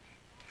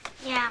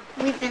 Yeah,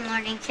 we've been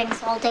learning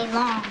things all day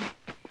long.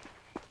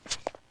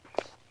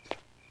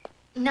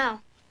 No.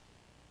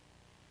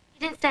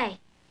 You didn't say.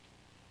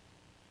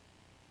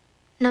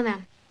 No,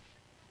 ma'am.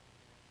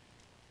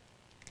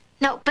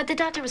 No, but the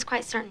doctor was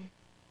quite certain.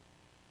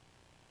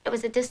 It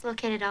was a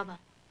dislocated elbow.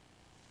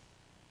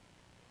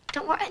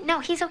 Don't worry. No,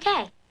 he's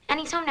okay. And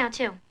he's home now,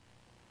 too.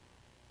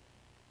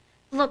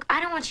 Look,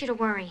 I don't want you to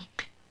worry.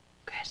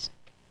 Chris.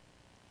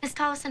 Miss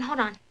Tollison, hold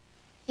on.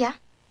 Yeah?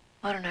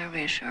 Why don't I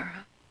reassure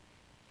her?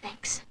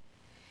 Thanks.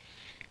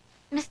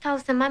 Miss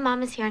Tollison, my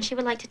mom is here and she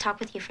would like to talk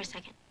with you for a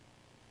second.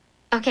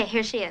 Okay,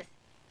 here she is.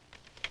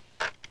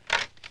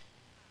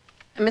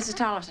 Mrs.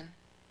 Tollison.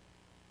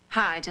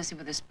 Hi, Jessie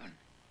Witherspoon.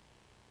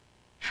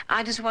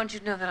 I just want you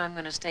to know that I'm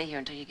going to stay here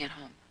until you get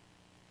home.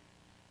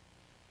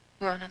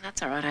 Well, no,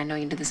 that's all right. I know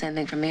you'd do the same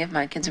thing for me if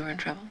my kids were in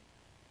trouble.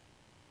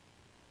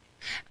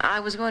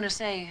 I was going to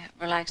say,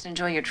 relax and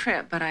enjoy your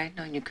trip, but I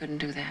know you couldn't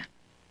do that.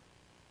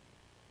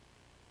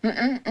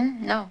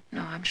 No,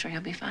 I'm sure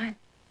you'll be fine.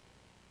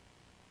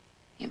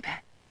 You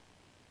bet.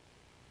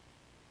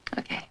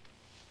 Okay.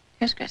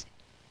 Here's Chrissy.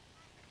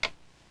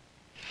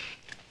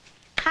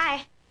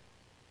 Hi.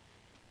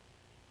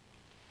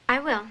 I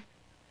will.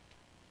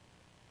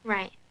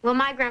 Right. Well,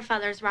 my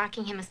grandfather is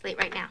rocking him asleep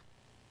right now.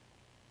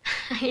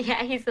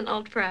 Yeah, he's an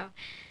old pro.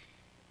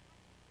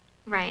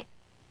 Right.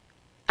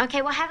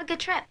 Okay, well, have a good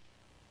trip.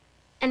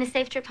 And a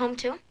safe trip home,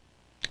 too?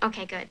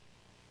 Okay, good.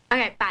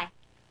 Okay, bye.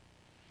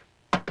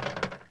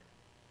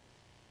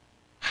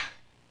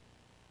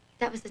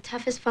 That was the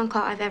toughest phone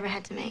call I've ever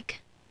had to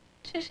make.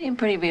 She seemed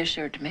pretty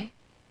reassured to me.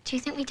 Do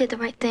you think we did the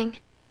right thing?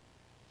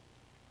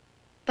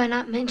 By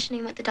not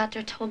mentioning what the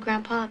doctor told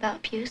Grandpa about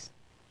abuse?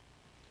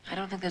 I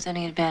don't think there's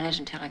any advantage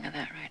in telling her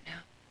that right now.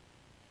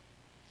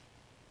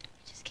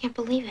 I just can't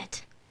believe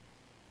it.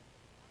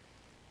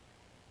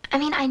 I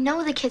mean, I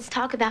know the kids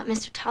talk about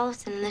Mr.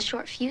 Tollison and the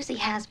short fuse he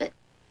has, but...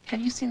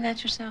 Have you seen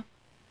that yourself?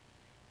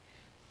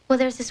 Well,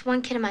 there's this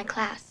one kid in my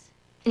class,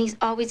 and he's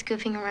always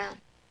goofing around.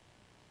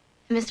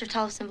 And Mr.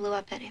 Tollison blew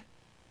up at him.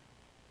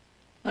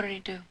 What did he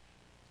do?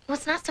 Well,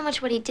 it's not so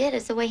much what he did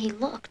as the way he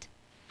looked.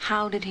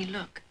 How did he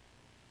look?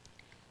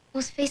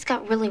 Well, his face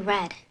got really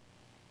red.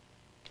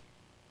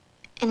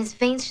 And his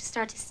veins just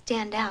started to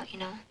stand out, you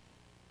know.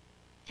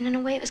 And in a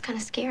way, it was kind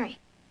of scary.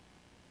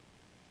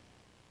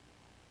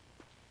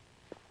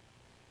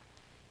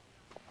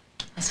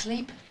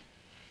 Asleep?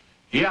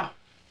 Yeah.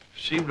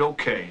 Seemed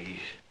okay. He's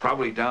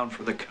probably down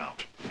for the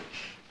count.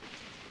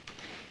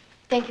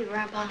 Thank you,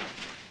 Grandpa.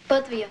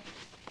 Both of you.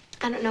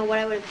 I don't know what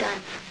I would have done.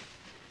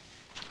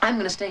 I'm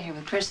going to stay here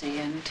with Chrissy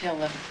until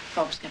the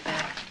folks get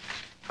back.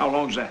 How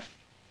long's that?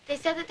 They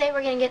said that they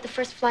were going to get the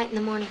first flight in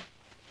the morning.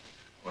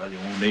 Well, you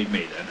won't need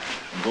me then.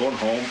 I'm going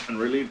home and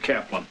relieve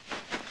Kaplan.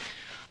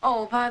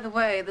 Oh, by the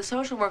way, the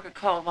social worker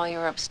called while you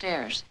were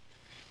upstairs.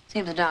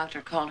 Seems the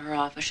doctor called her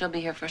office. She'll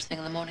be here first thing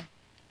in the morning.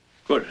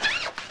 Good.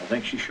 I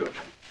think she should.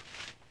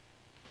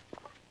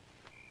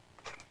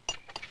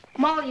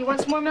 Molly, you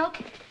want some more milk?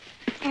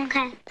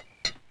 Okay.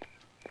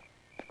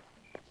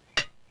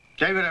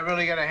 David, I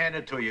really gotta hand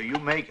it to you. You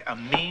make a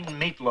mean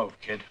meatloaf,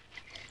 kid.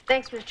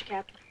 Thanks, Mr.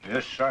 Kaplan.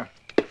 Yes, sir.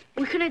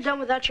 We couldn't have done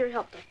without your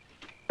help, though.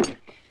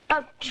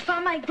 Did you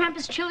find my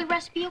grandpa's chili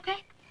recipe okay?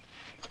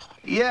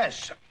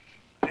 Yes.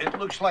 It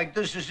looks like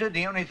this is it.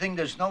 The only thing,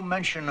 there's no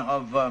mention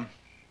of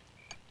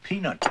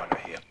peanut butter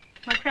here.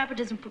 My grandpa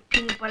doesn't put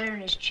peanut butter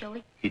in his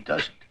chili. He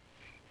doesn't.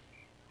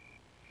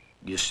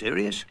 You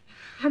serious?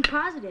 I'm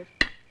positive.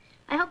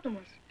 I helped him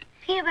once.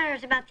 Peanut butter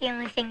is about the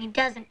only thing he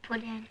doesn't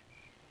put in.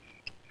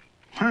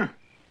 Huh.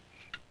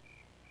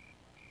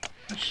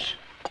 That's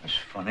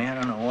funny. I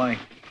don't know why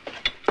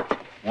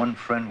one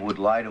friend would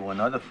lie to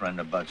another friend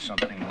about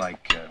something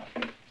like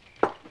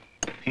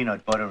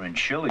peanut butter and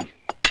chili.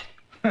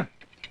 Huh.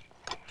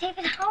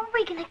 David, how are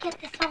we going to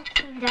get this all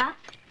cleaned up?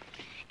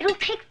 It'll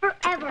take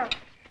forever.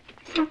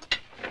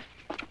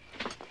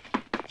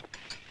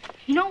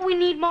 You know what we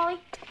need, Molly?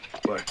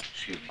 What?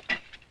 Excuse me.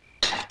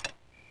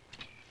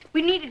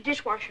 We need a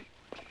dishwasher.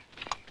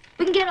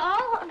 We can get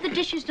all of the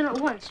dishes done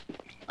at once,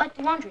 like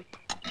the laundry.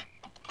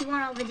 You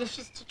want all the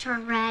dishes to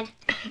turn red?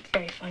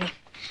 Very funny.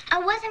 I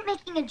wasn't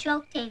making a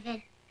joke,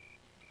 David.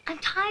 I'm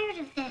tired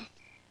of this.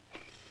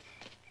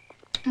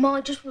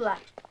 Molly, just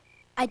relax.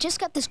 I just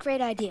got this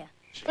great idea.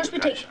 First we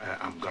take...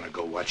 I'm gonna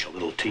go watch a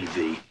little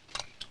TV.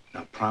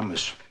 Now,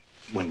 promise,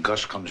 when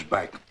Gus comes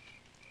back,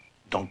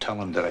 don't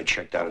tell him that I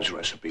checked out his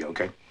recipe,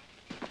 okay?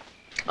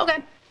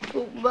 Okay.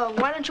 Well,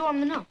 why don't you want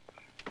him to know?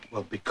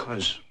 Well,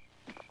 because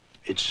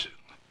it's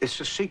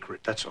a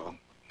secret, that's all.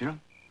 You know?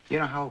 You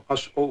know how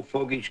us old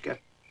fogies get?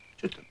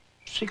 Just a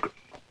secret.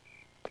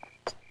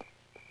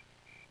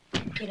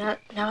 Okay,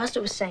 now as I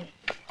was saying,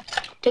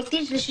 take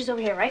these dishes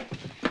over here, right?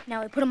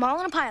 Now we put them all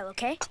in a pile,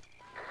 okay?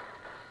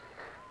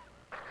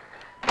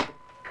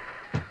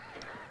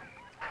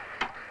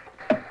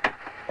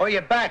 Oh,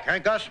 you're back, huh,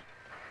 Gus?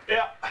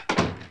 Yeah.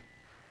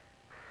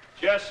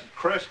 Jess and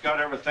Chris got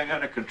everything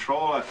under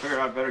control. I figure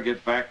I better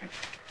get back and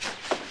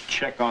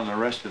check on the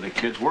rest of the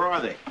kids. Where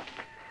are they?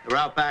 They're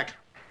out back.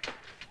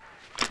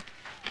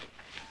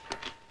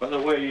 By the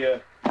way,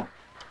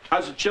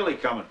 how's the chili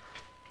coming?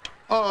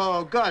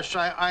 Oh, Gus,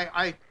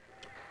 I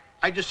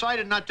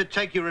decided not to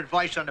take your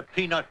advice on the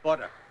peanut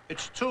butter.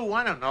 It's too,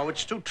 I don't know,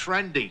 it's too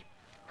trendy.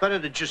 Better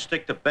to just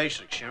stick to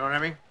basics, you know what I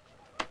mean?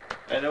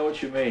 I know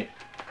what you mean.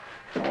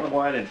 I wonder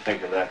why I didn't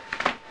think of that.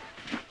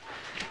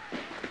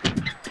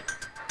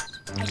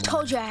 I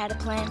told you I had a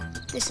plan.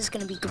 This is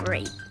gonna be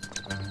great.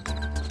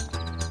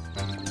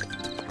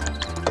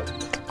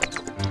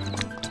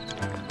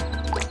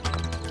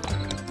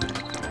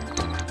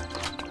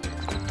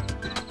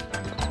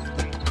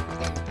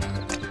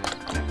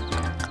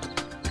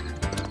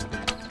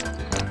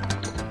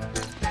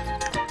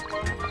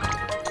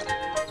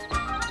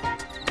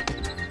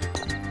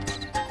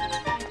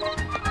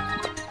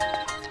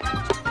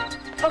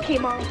 Okay,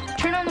 Molly,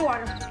 turn on the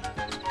water.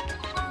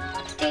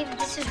 David,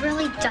 this is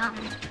really dumb.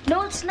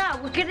 No, it's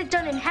not. We'll get it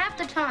done in half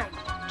the time.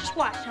 Just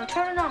watch. Now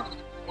turn it on.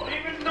 Well,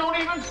 don't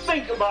even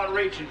think about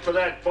reaching for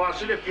that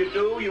faucet. If you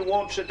do, you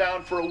won't sit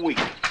down for a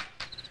week.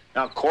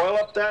 Now coil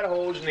up that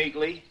hose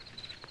neatly.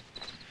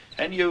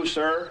 And you,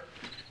 sir,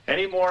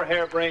 any more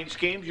harebrained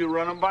schemes, you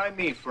run them by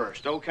me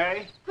first,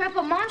 okay?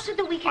 Grandpa, Mom said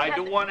that we could I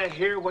don't want to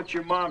hear what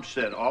your mom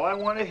said. All I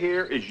want to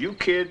hear is you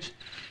kids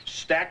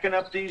stacking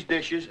up these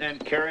dishes and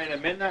carrying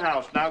them in the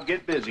house. Now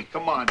get busy.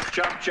 Come on,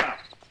 chop, chop.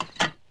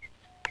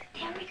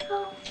 There we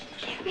go.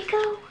 There we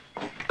go.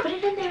 Put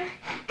it in there.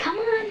 Come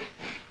on.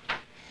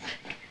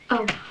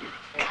 Oh,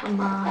 come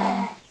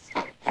on.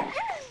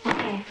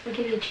 Okay, we'll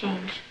give you a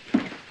change.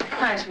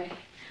 Hi, sweetie.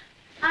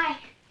 Hi.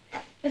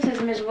 This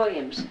is Miss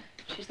Williams.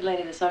 She's the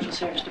lady the social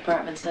service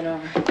department sent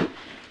over.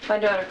 My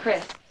daughter,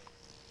 Chris.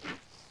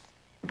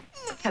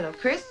 Hello,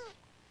 Chris.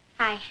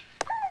 Hi.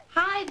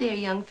 Hi there,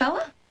 young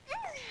fella.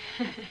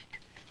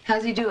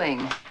 How's he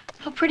doing?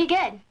 Oh, pretty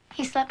good.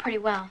 He slept pretty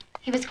well.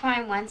 He was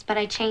crying once, but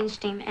I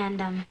changed him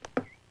and,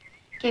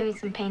 gave him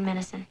some pain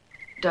medicine.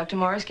 Dr.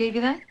 Morris gave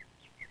you that?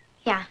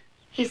 Yeah.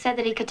 He said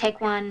that he could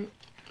take one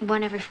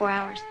every 4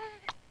 hours.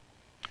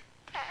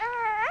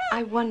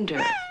 I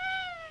wonder,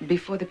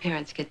 before the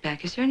parents get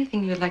back, is there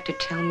anything you'd like to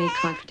tell me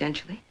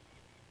confidentially?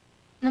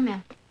 No,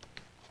 ma'am.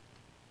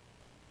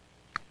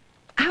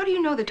 How do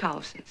you know the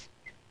Tollefsons?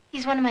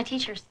 He's one of my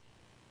teachers.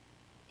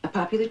 A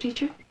popular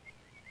teacher?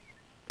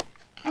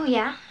 Oh,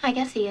 yeah. I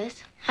guess he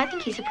is. I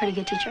think he's a pretty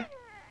good teacher.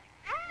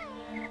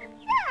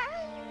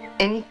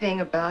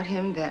 Anything about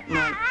him that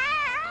might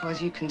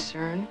cause you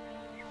concern?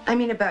 I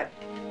mean, about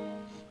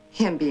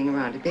him being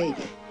around a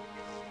baby.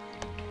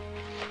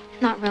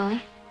 Not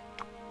really.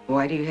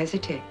 Why do you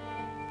hesitate?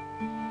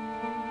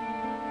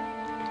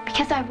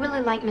 Because I really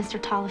like Mr.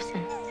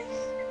 Tollefson.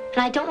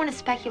 And I don't want to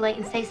speculate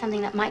and say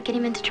something that might get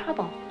him into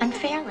trouble,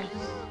 unfairly.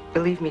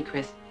 Believe me,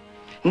 Chris,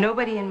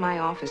 nobody in my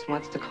office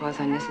wants to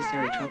cause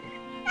unnecessary trouble.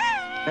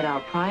 But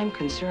our prime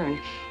concern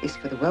is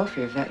for the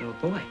welfare of that little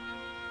boy.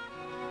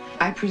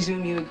 I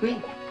presume you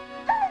agree.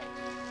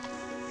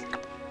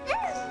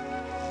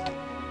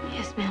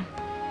 Yes, ma'am.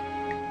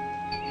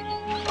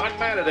 Not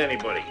mad at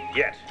anybody,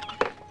 yet.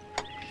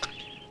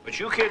 But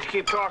you kids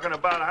keep talking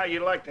about how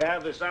you'd like to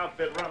have this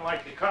outfit run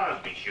like the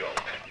Cosby Show.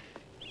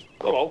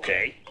 Well,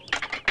 okay.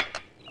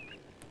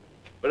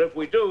 But if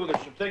we do,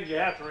 there's some things you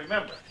have to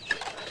remember.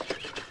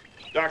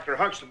 Dr.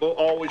 Huxtable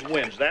always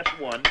wins, that's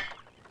one.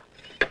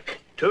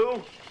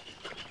 2,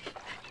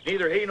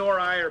 neither he nor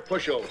I are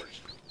pushovers.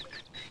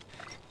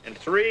 And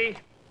 3,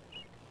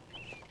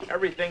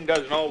 everything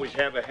doesn't always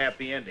have a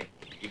happy ending.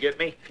 You get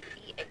me?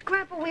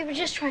 Grandpa, we were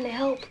just trying to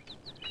help.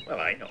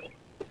 Well, I know.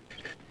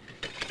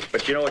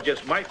 But you know, it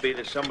just might be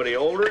that somebody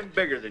older and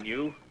bigger than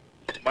you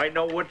might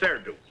know what they're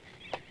doing.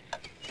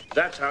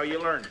 That's how you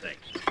learn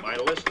things, by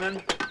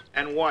listening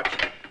and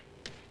watching.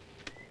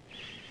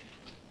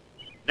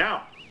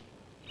 Now,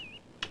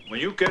 when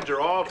you kids are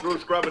all through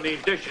scrubbing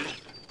these dishes,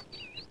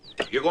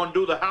 you're going to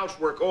do the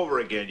housework over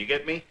again, you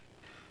get me?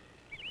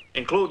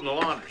 Including the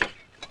laundry.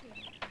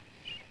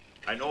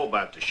 I know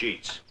about the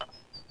sheets.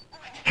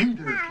 Hey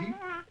there, Keith.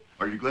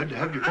 Are you glad to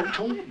have your folks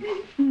home?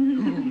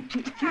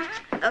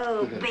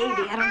 Oh,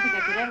 baby, I don't think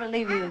I could ever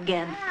leave you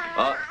again.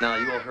 Oh, now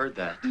you all heard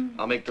that.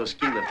 I'll make those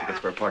ski lift tickets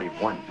for a party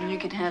of 1. You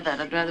can have that.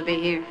 I'd rather be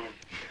here.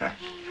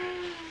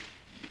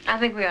 I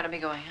think we ought to be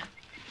going, huh?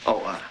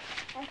 Oh,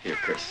 here,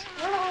 Chris.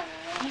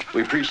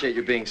 We appreciate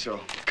you being so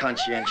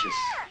conscientious.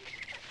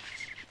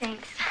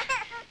 Thanks.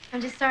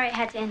 I'm just sorry it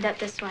had to end up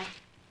this way.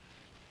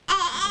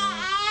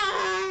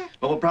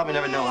 Well, we'll probably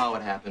never know how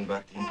it happened,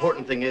 but the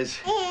important thing is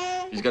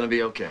he's gonna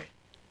be okay.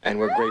 And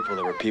we're grateful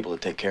there were people to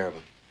take care of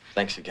him.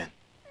 Thanks again.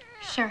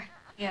 Sure.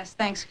 Yes,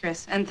 thanks,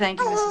 Chris. And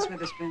thank you, Mrs.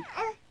 Witherspoon.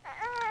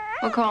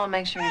 We'll call and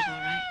make sure he's all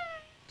right.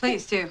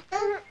 Please do.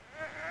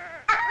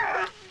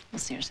 We'll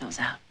see ourselves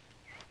out.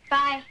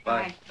 Bye.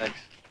 Bye. Thanks.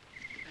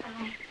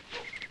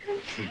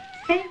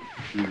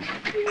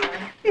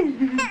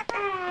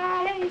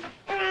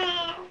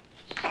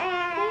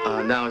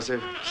 Now, is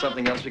there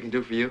something else we can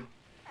do for you?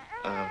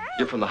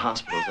 You're from the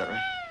hospital, is that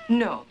right?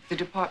 No, the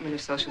Department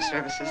of Social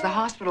Services. The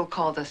hospital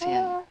called us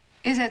in.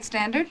 Is that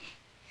standard?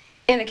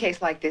 In a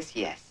case like this,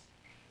 yes.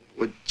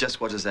 Well,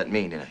 just what does that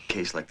mean in a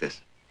case like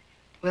this?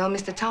 Well,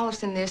 Mr.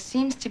 Tollefson, there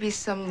seems to be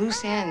some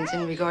loose ends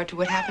in regard to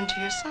what happened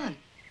to your son.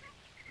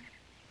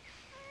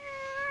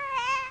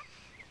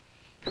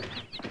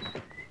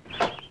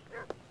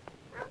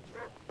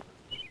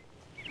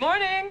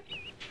 Morning.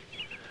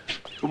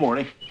 Good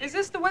morning. Is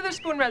this the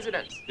Witherspoon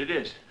residence? It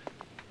is.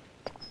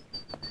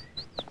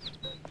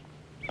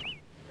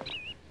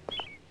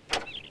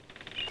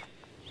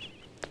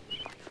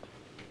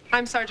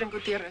 I'm Sergeant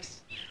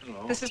Gutierrez.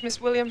 Hello. This is Miss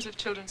Williams of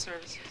Children's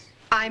Services.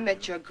 I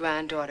met your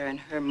granddaughter and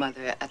her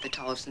mother at the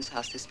Tollefson's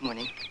house this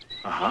morning.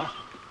 Uh-huh.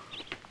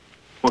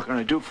 What can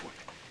I do for you?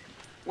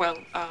 Well,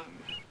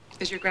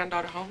 is your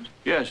granddaughter home?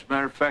 Yes,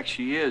 matter of fact,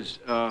 she is.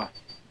 I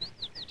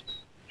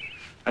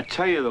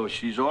tell you, though,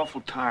 she's awful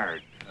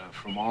tired.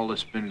 from all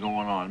that's been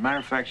going on. Matter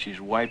of fact,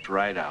 she's wiped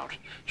right out.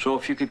 So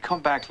if you could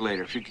come back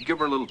later, if you could give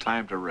her a little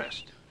time to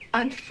rest.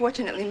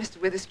 Unfortunately,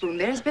 Mr. Witherspoon,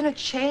 there's been a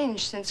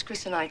change since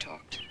Chris and I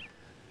talked.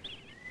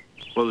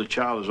 Well, the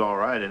child is all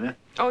right, isn't it?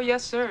 Oh,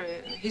 yes, sir.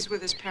 He's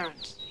with his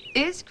parents.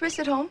 Is Chris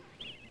at home?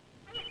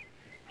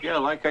 Yeah,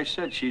 like I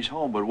said, she's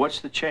home, but what's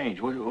the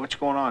change? What's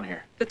going on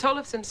here? The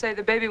Tollefsons say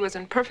the baby was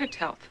in perfect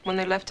health when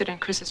they left it in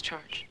Chris's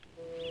charge.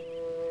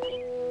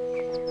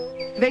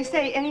 They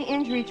say any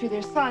injury to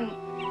their son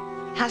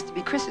has to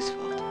be Chris's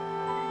fault.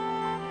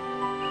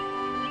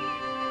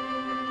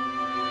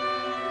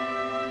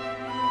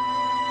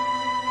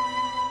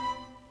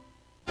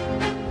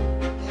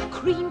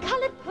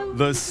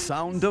 The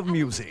Sound of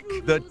Music,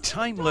 the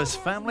timeless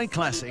family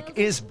classic,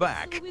 is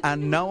back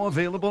and now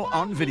available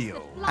on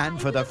video and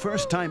for the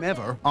first time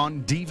ever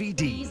on DVD.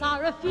 These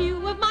are a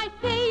few of my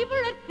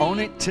favorite. Own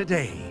it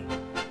today.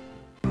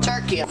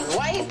 Turkey on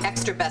white,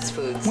 extra Best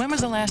Foods. When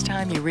was the last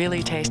time you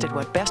really tasted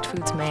what Best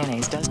Foods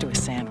mayonnaise does to a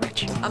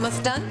sandwich?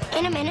 Almost done?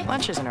 In a minute.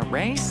 Lunch isn't a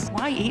race.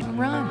 Why eat and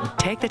run?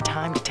 Take the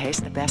time to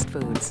taste the Best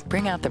Foods.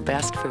 Bring out the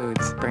best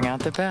foods. Bring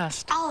out the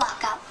best. I'll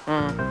lock up.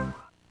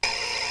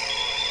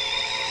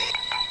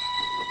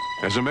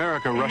 As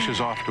America rushes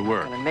off to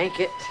work, Gonna make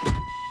it.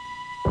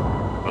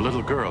 a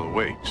little girl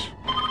waits.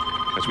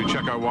 As we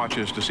check our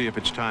watches to see if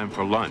it's time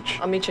for lunch,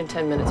 I'll meet you in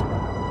 10 minutes.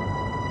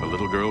 a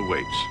little girl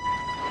waits.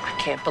 I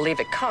can't believe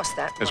it cost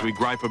that much. As we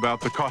gripe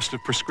about the cost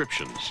of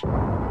prescriptions,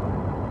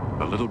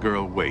 a little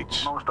girl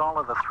waits. Most all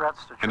of the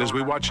threats to And as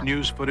we watch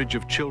news footage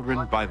of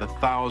children by the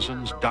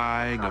thousands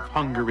dying of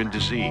hunger and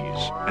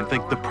disease and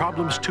think the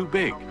problem's too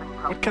big,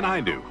 what can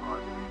I do?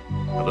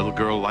 A little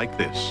girl like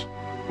this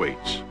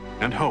waits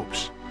and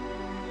hopes.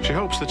 She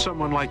hopes that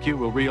someone like you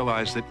will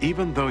realize that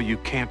even though you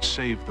can't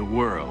save the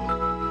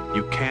world,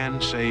 you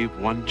can save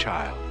one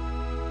child.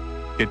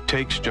 It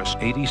takes just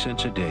 80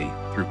 cents a day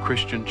through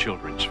Christian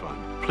Children's Fund.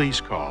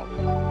 Please call.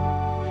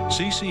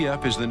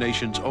 CCF is the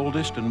nation's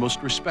oldest and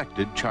most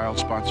respected child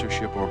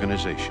sponsorship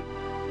organization.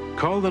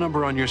 Call the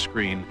number on your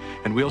screen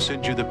and we'll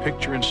send you the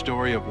picture and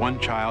story of one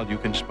child you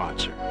can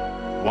sponsor.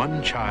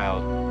 One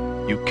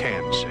child you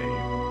can save.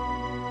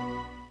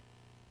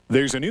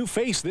 There's a new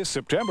face this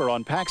September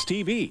on PAX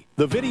TV.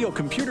 The Video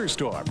Computer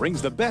Store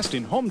brings the best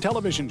in home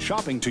television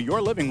shopping to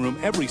your living room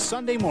every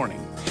Sunday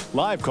morning.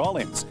 Live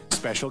call-ins,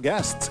 special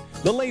guests,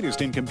 the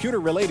latest in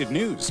computer-related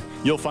news.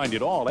 You'll find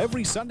it all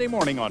every Sunday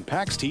morning on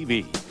PAX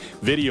TV.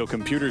 Video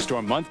Computer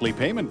Store monthly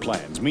payment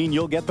plans mean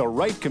you'll get the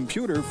right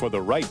computer for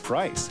the right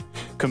price.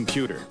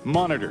 Computer,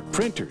 monitor,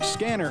 printer,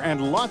 scanner,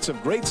 and lots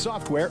of great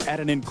software at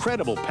an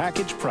incredible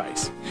package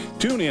price.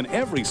 Tune in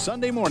every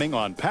Sunday morning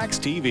on PAX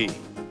TV.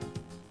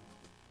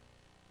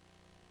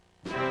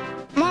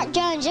 Mark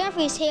John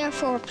Jeffries here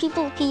for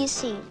People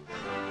PC.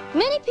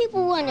 Many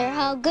people wonder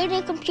how good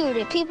a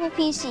computer People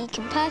PC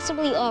can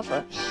possibly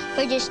offer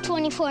for just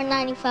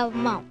 $24.95 a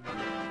month,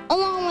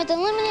 along with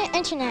unlimited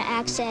internet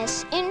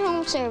access,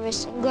 in-home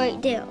service, and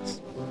great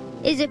deals.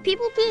 Is a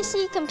People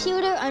PC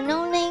computer a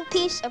no-name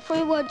piece of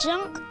free-world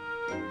junk?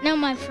 No,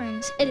 my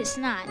friends, it is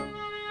not.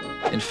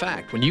 In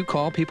fact, when you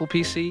call People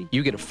PC,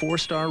 you get a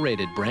 4-star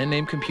rated brand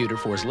name computer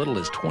for as little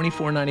as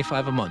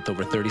 $24.95 a month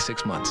over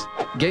 36 months.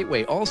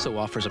 Gateway also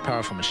offers a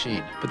powerful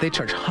machine, but they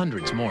charge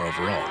hundreds more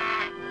overall.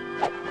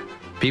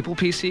 People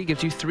PC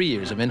gives you 3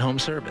 years of in-home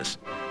service.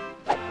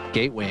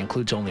 Gateway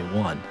includes only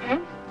 1.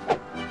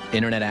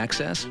 Internet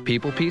access,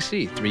 People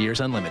PC, 3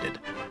 years unlimited.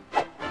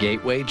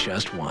 Gateway,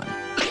 just 1.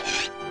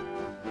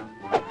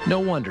 No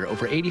wonder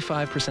over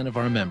 85% of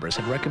our members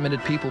have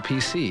recommended People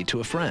PC to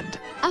a friend.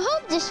 I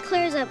hope this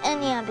clears up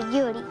any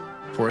ambiguity.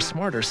 For a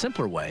smarter,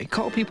 simpler way,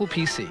 call People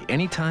PC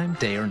anytime,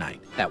 day or night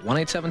at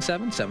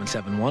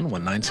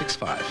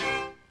 1-877-771-1965.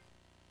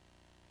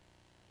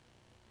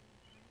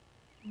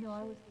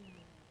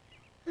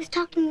 Who's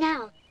talking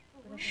now?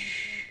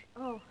 Shh.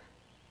 Oh,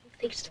 I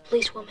think it's the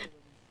policewoman.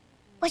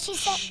 What'd she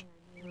say?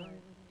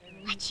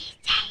 What'd she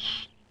say?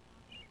 I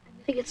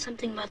think it's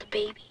something about the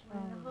baby.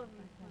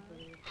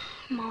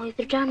 Molly,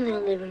 they're down in the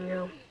living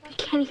room. I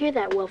can't hear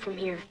that well from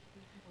here.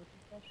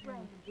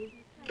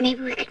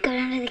 Maybe we could go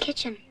down to the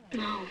kitchen.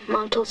 No,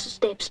 Mom told us to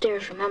stay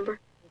upstairs, remember?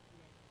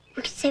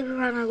 We could say we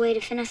were on our way to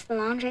finish the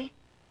laundry.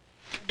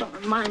 Don't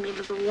remind me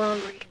of the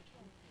laundry.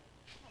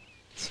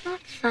 It's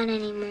not fun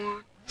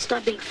anymore. It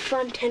stopped being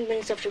fun 10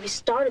 minutes after we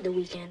started the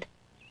weekend.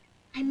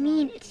 I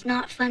mean, it's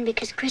not fun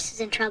because Chris is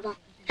in trouble.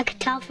 I could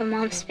tell from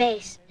Mom's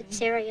face. It's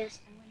serious.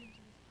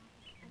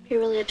 You're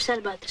really upset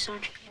about this,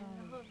 aren't you?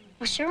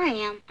 Well, sure I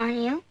am. Aren't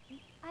you?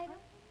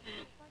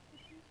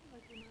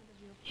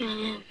 Yeah, I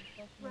am.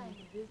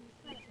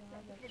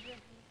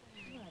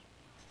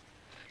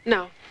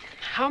 Now,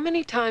 how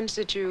many times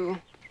did you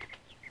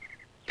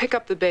pick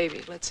up the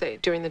baby, let's say,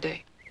 during the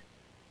day?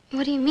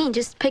 What do you mean?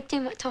 Just picked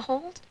him up to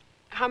hold?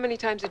 How many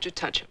times did you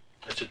touch him?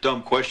 That's a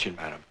dumb question,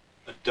 madam.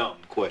 A dumb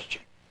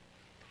question.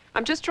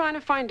 I'm just trying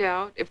to find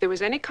out if there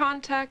was any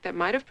contact that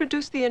might have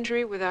produced the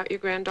injury without your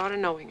granddaughter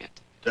knowing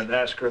it. Then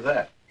ask her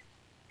that.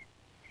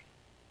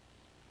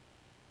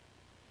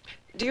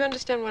 Do you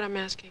understand what I'm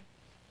asking?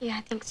 Yeah,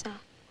 I think so.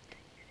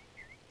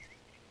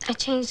 I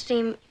changed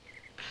him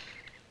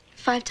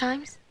 5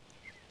 times.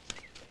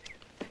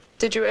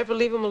 Did you ever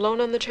leave him alone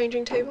on the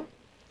changing table?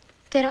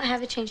 They don't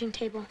have a changing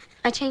table.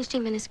 I changed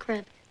him in his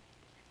crib.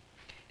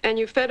 And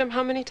you fed him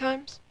how many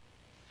times?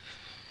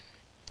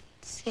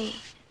 Let's see.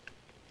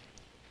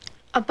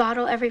 A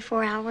bottle every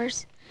 4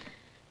 hours.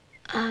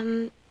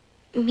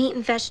 Meat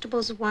and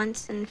vegetables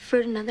once and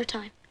fruit another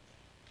time.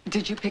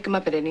 Did you pick him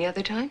up at any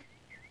other time?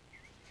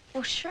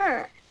 Well,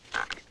 sure.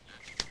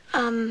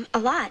 A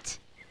lot.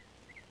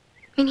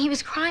 I mean, he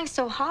was crying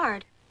so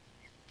hard.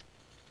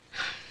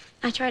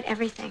 I tried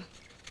everything.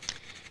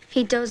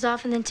 He'd doze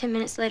off and then 10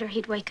 minutes later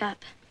he'd wake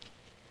up.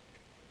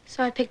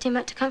 So I picked him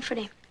up to comfort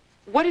him.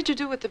 What did you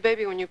do with the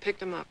baby when you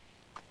picked him up?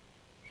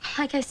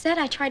 Like I said,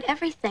 I tried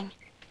everything.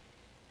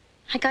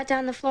 I got down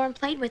on the floor and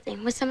played with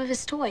him, with some of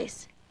his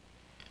toys.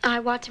 I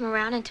walked him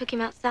around and took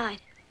him outside.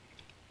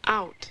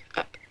 Out?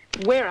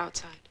 Where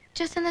outside?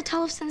 Just in the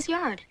Tollefson's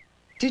yard.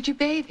 Did you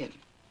bathe him?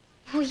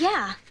 Well,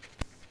 yeah.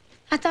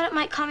 I thought it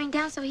might calm him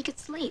down so he could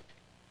sleep.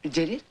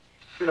 Did it?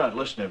 You're not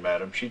listening,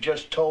 madam. She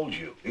just told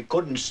you. He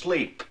couldn't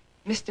sleep.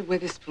 Mr.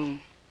 Witherspoon,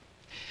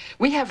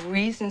 we have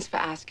reasons for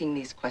asking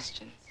these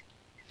questions.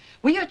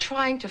 We are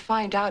trying to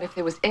find out if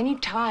there was any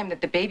time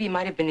that the baby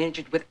might have been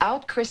injured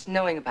without Chris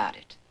knowing about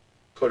it.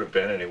 Could have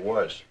been, and it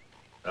was.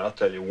 And I'll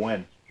tell you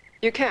when.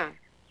 You can.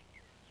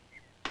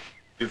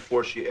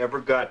 Before she ever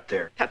got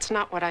there. That's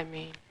not what I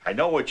mean. I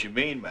know what you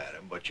mean,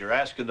 madam, but you're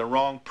asking the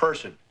wrong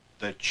person.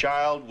 The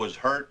child was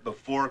hurt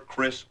before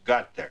Chris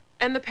got there.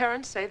 And the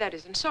parents say that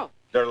isn't so.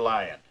 They're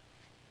lying.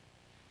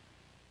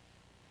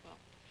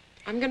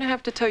 I'm going to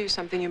have to tell you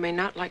something you may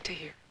not like to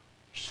hear.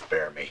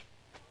 Spare me.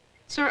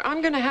 Sir, I'm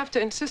going to have to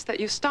insist that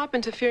you stop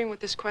interfering with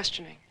this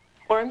questioning.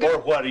 Or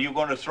what? Are you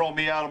going to throw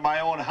me out of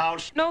my own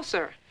house? No,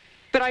 sir.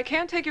 But I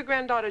can take your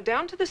granddaughter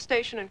down to the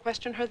station and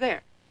question her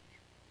there.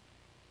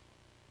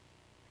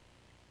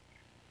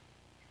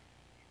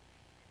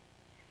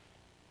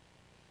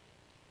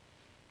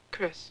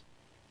 Chris,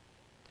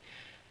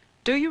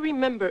 do you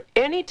remember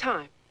any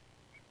time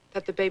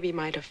that the baby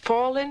might have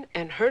fallen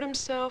and hurt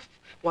himself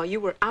while you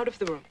were out of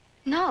the room?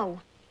 No,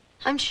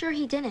 I'm sure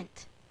he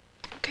didn't.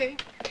 Okay.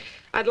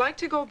 I'd like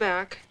to go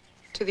back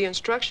to the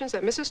instructions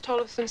that Mrs.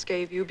 Tollefson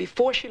gave you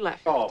before she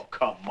left. Oh,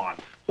 come on.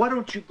 Why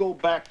don't you go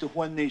back to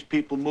when these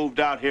people moved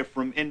out here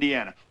from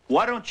Indiana?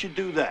 Why don't you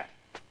do that?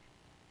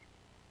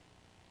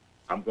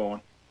 I'm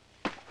going.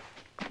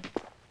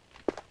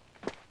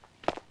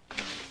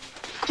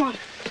 Come on.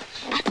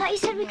 I thought you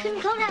said we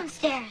couldn't go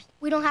downstairs.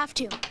 We don't have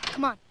to.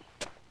 Come on.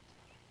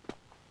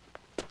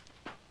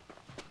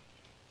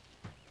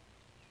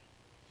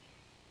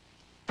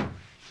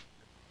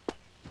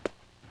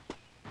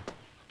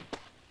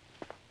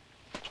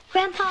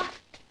 Grandpa.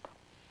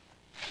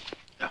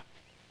 Yeah.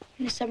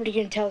 When is somebody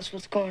gonna tell us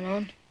what's going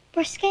on?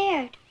 We're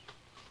scared.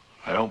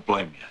 I don't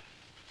blame you.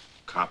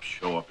 Cops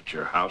show up at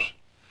your house,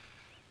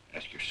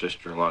 ask your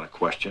sister a lot of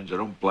questions. I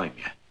don't blame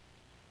you.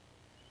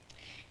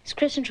 Is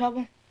Chris in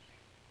trouble?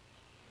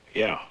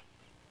 Yeah.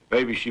 The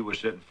baby she was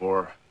sitting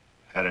for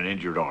had an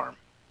injured arm.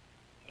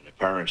 And the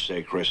parents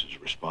say Chris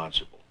is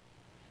responsible.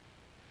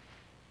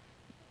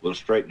 We'll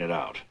straighten it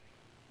out.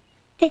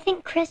 They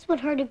think Chris would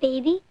hurt a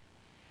baby?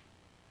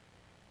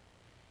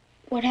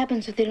 What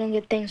happens if they don't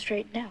get things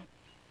straightened out?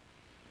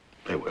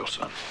 They will,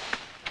 son.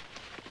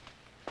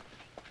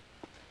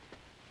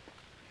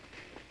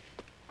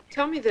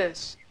 Tell me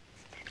this.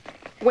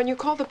 When you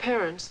call the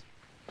parents,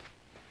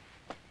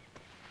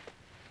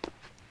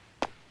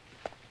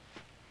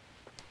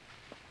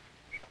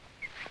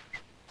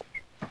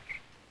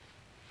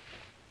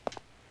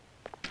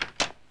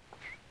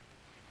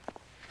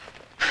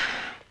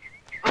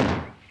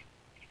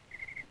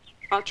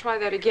 I'll try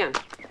that again.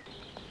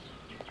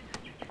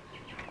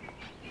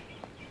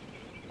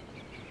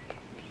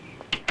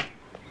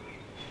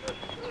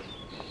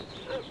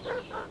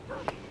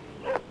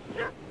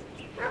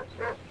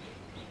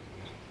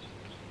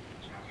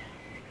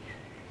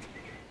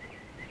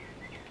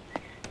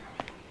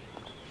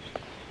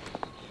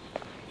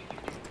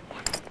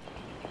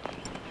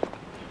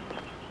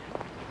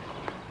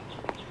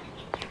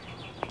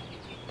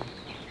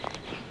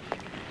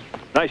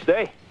 Nice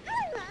day.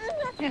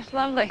 Yes,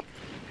 lovely.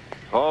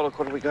 Oh, look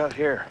what we got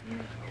here.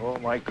 Oh,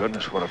 my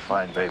goodness, what a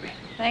fine baby.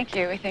 Thank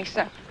you. We think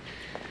so.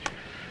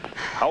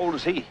 How old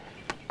is he?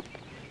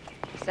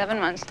 7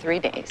 months, 3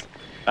 days.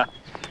 Huh.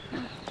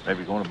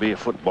 Maybe going to be a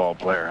football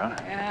player, huh?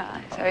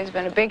 Yeah, so he's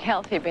been a big,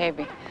 healthy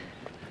baby.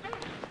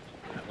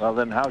 Well,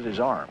 then how's his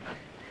arm?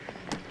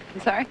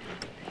 I'm sorry?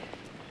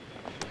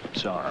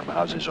 His arm.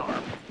 How's his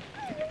arm?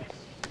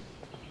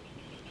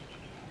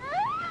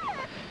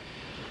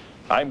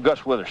 I'm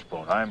Gus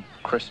Witherspoon. I'm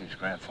Chrissy's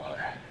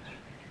grandfather.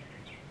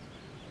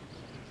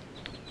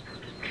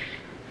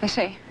 I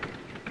see.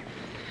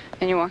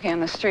 And you walking on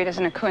the street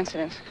isn't a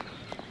coincidence.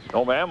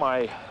 No, ma'am.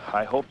 I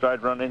hoped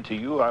I'd run into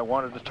you. I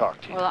wanted to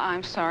talk to you. Well,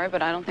 I'm sorry,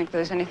 but I don't think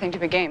there's anything to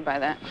be gained by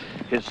that.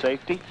 His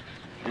safety?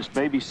 His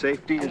baby's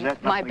safety? Is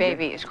that My nothing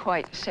baby is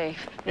quite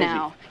safe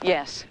now.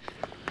 Yes.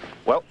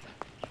 Well,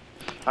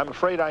 I'm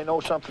afraid I know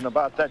something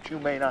about that you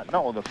may not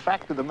know. The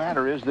fact of the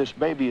matter is this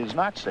baby is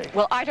not safe.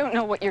 Well, I don't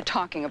know what you're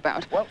talking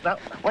about. Well, now,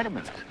 wait a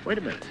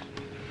minute.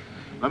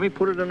 Let me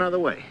put it another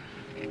way.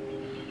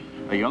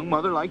 A young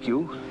mother like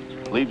you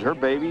leaves her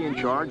baby in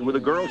charge with a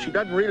girl she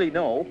doesn't really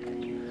know,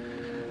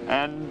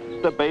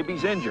 and the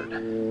baby's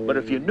injured. But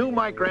if you knew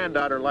my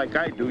granddaughter like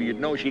I do, you'd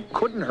know she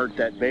couldn't hurt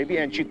that baby,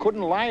 and she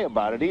couldn't lie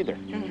about it either.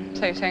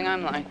 So you're saying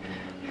I'm lying?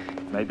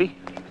 Maybe.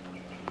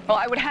 Well,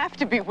 I would have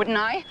to be, wouldn't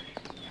I?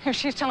 If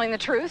she's telling the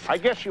truth? I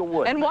guess you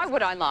would. And why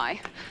would I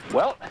lie?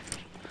 Well,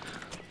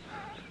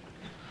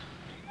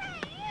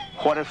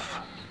 what if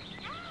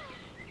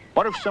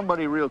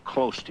somebody real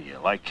close to you,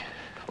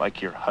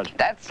 like your husband?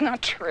 That's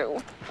not true.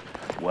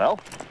 Well,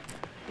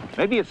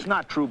 maybe it's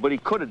not true, but he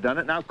could have done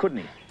it now, couldn't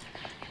he?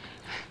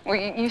 Well,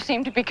 you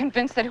seem to be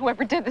convinced that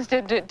whoever did this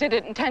did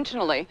it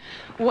intentionally.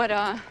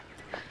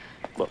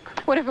 Look.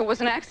 What if it was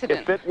an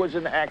accident? If it was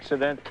an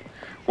accident,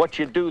 what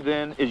you do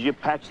then is you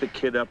patch the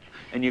kid up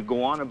and you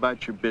go on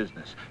about your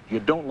business.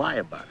 You don't lie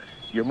about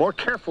it. You're more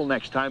careful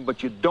next time,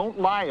 but you don't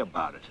lie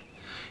about it.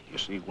 You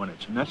see, when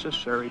it's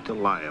necessary to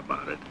lie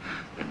about it,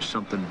 then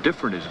something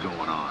different is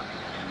going on.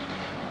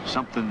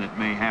 Something that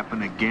may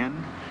happen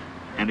again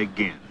and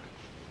again.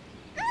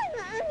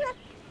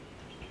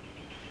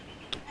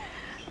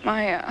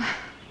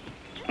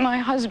 My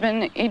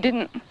husband, he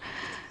didn't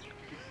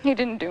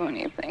do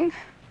anything.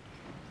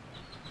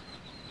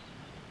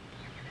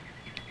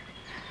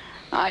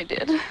 I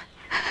did.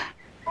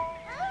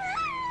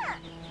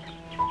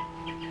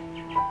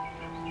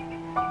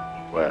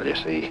 Well, you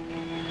see,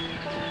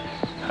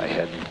 I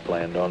hadn't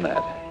planned on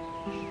that.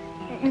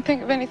 You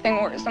think of anything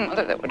worse, a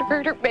mother that would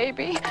hurt her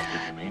baby? Did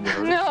you mean to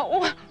hurt her?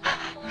 No.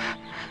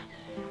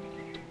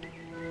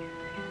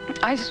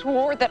 I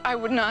swore that I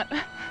would not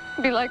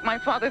be like my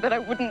father, that I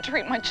wouldn't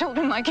treat my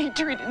children like he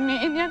treated me,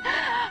 and yet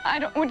I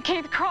don't. When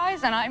Keith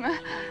cries, and I'm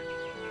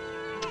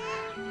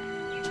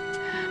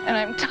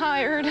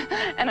tired,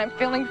 and I'm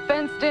feeling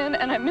fenced in,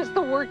 and I miss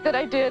the work that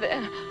I did,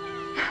 and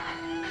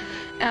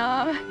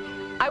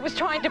I was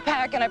trying to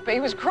pack, and he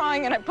was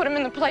crying, and I put him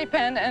in the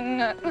playpen,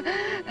 and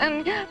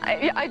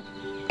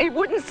he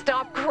wouldn't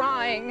stop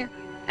crying,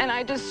 and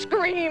I just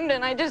screamed,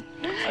 and I just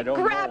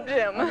grabbed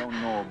him. I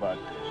don't know about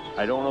this.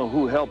 I don't know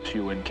who helps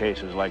you in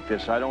cases like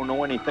this. I don't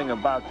know anything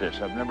about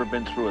this. I've never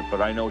been through it, but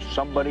I know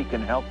somebody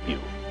can help you.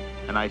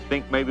 And I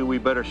think maybe we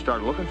better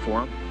start looking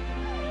for him.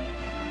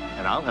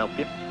 And I'll help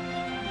you.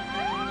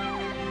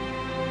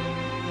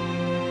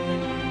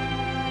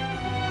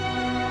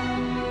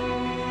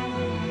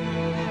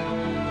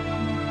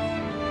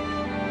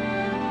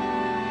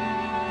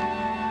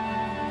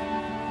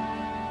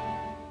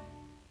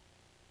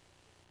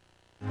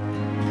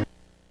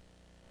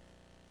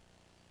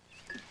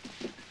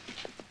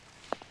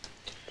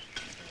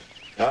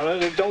 Now,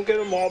 don't get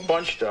them all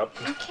bunched up.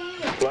 Okay.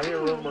 Plenty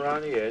of room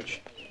around the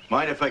edge.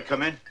 Mind if I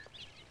come in?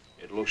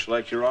 It looks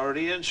like you're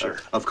already in, sir.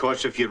 Of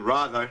course, if you'd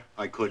rather,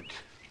 I could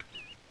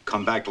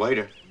come back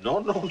later. No.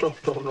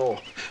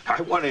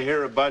 I want to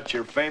hear about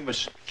your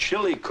famous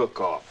chili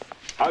cook-off.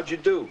 How'd you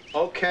do?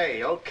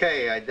 Okay,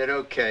 I did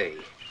okay.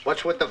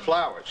 What's with the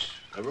flowers?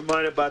 Never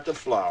mind about the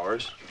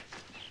flowers.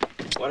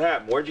 What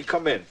happened? Where'd you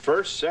come in?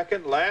 First,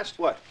 second, last,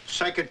 what?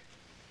 Second.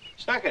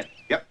 Second?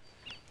 Yep.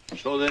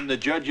 So then the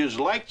judges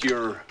liked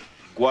your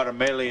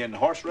Guatemalan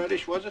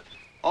horseradish, was it?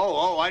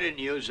 Oh, I didn't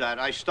use that.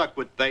 I stuck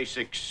with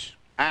basics.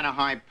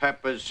 Anaheim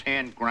peppers,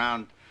 hand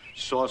ground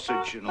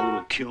sausage, and a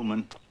little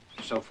cumin,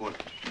 so forth.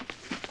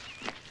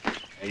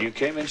 And you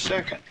came in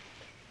second.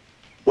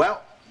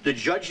 Well, the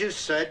judges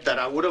said that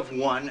I would have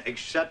won,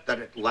 except that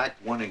it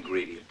lacked one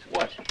ingredient.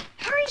 What?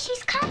 Hurry,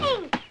 she's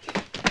coming.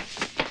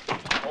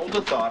 Hold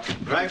the thought.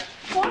 Right?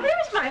 Well,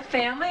 there's my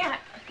family.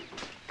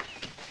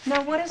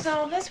 Now, what is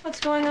all this? What's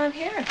going on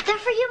here? They're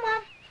for you,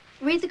 Mom.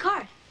 Read the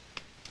card.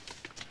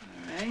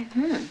 All right.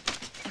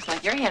 Looks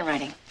like your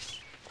handwriting.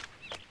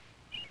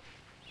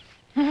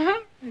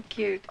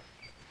 Cute.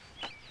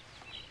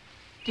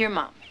 Dear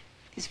Mom,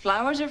 these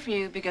flowers are for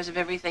you because of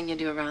everything you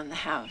do around the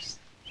house.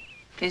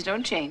 Please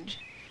don't change.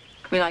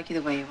 We like you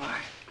the way you are.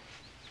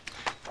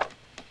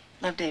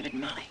 Love, David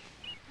and Molly.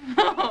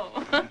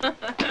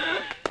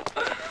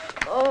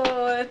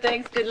 Oh, that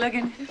thing's good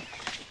looking.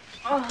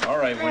 Oh, all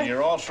right, when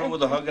you're all through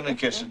with the hugging and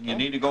kissing, you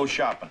need to go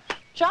shopping.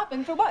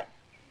 Shopping for what?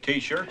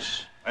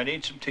 T-shirts. I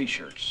need some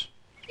T-shirts.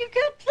 You've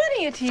got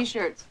plenty of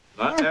T-shirts.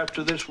 Not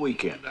after this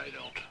weekend, I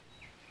don't.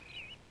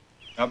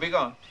 Now be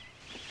gone.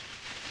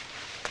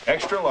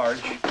 Extra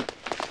large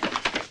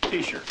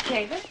T-shirts.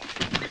 David,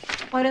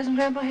 why doesn't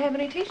Grandpa have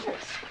any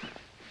T-shirts?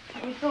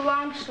 It's a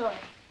long story.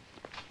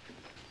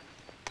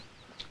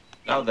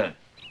 Now then,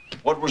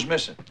 what was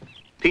missing?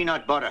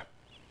 Peanut butter.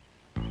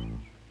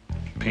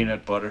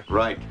 Peanut butter?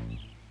 Right.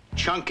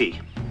 Chunky.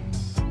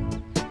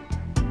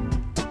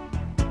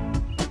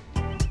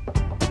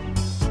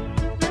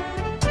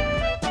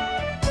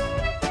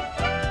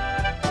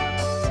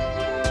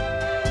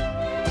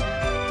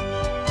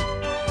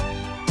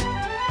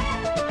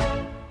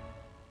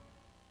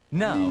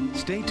 Now,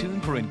 stay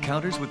tuned for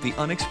Encounters with the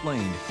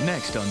Unexplained,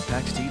 next on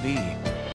PAX TV.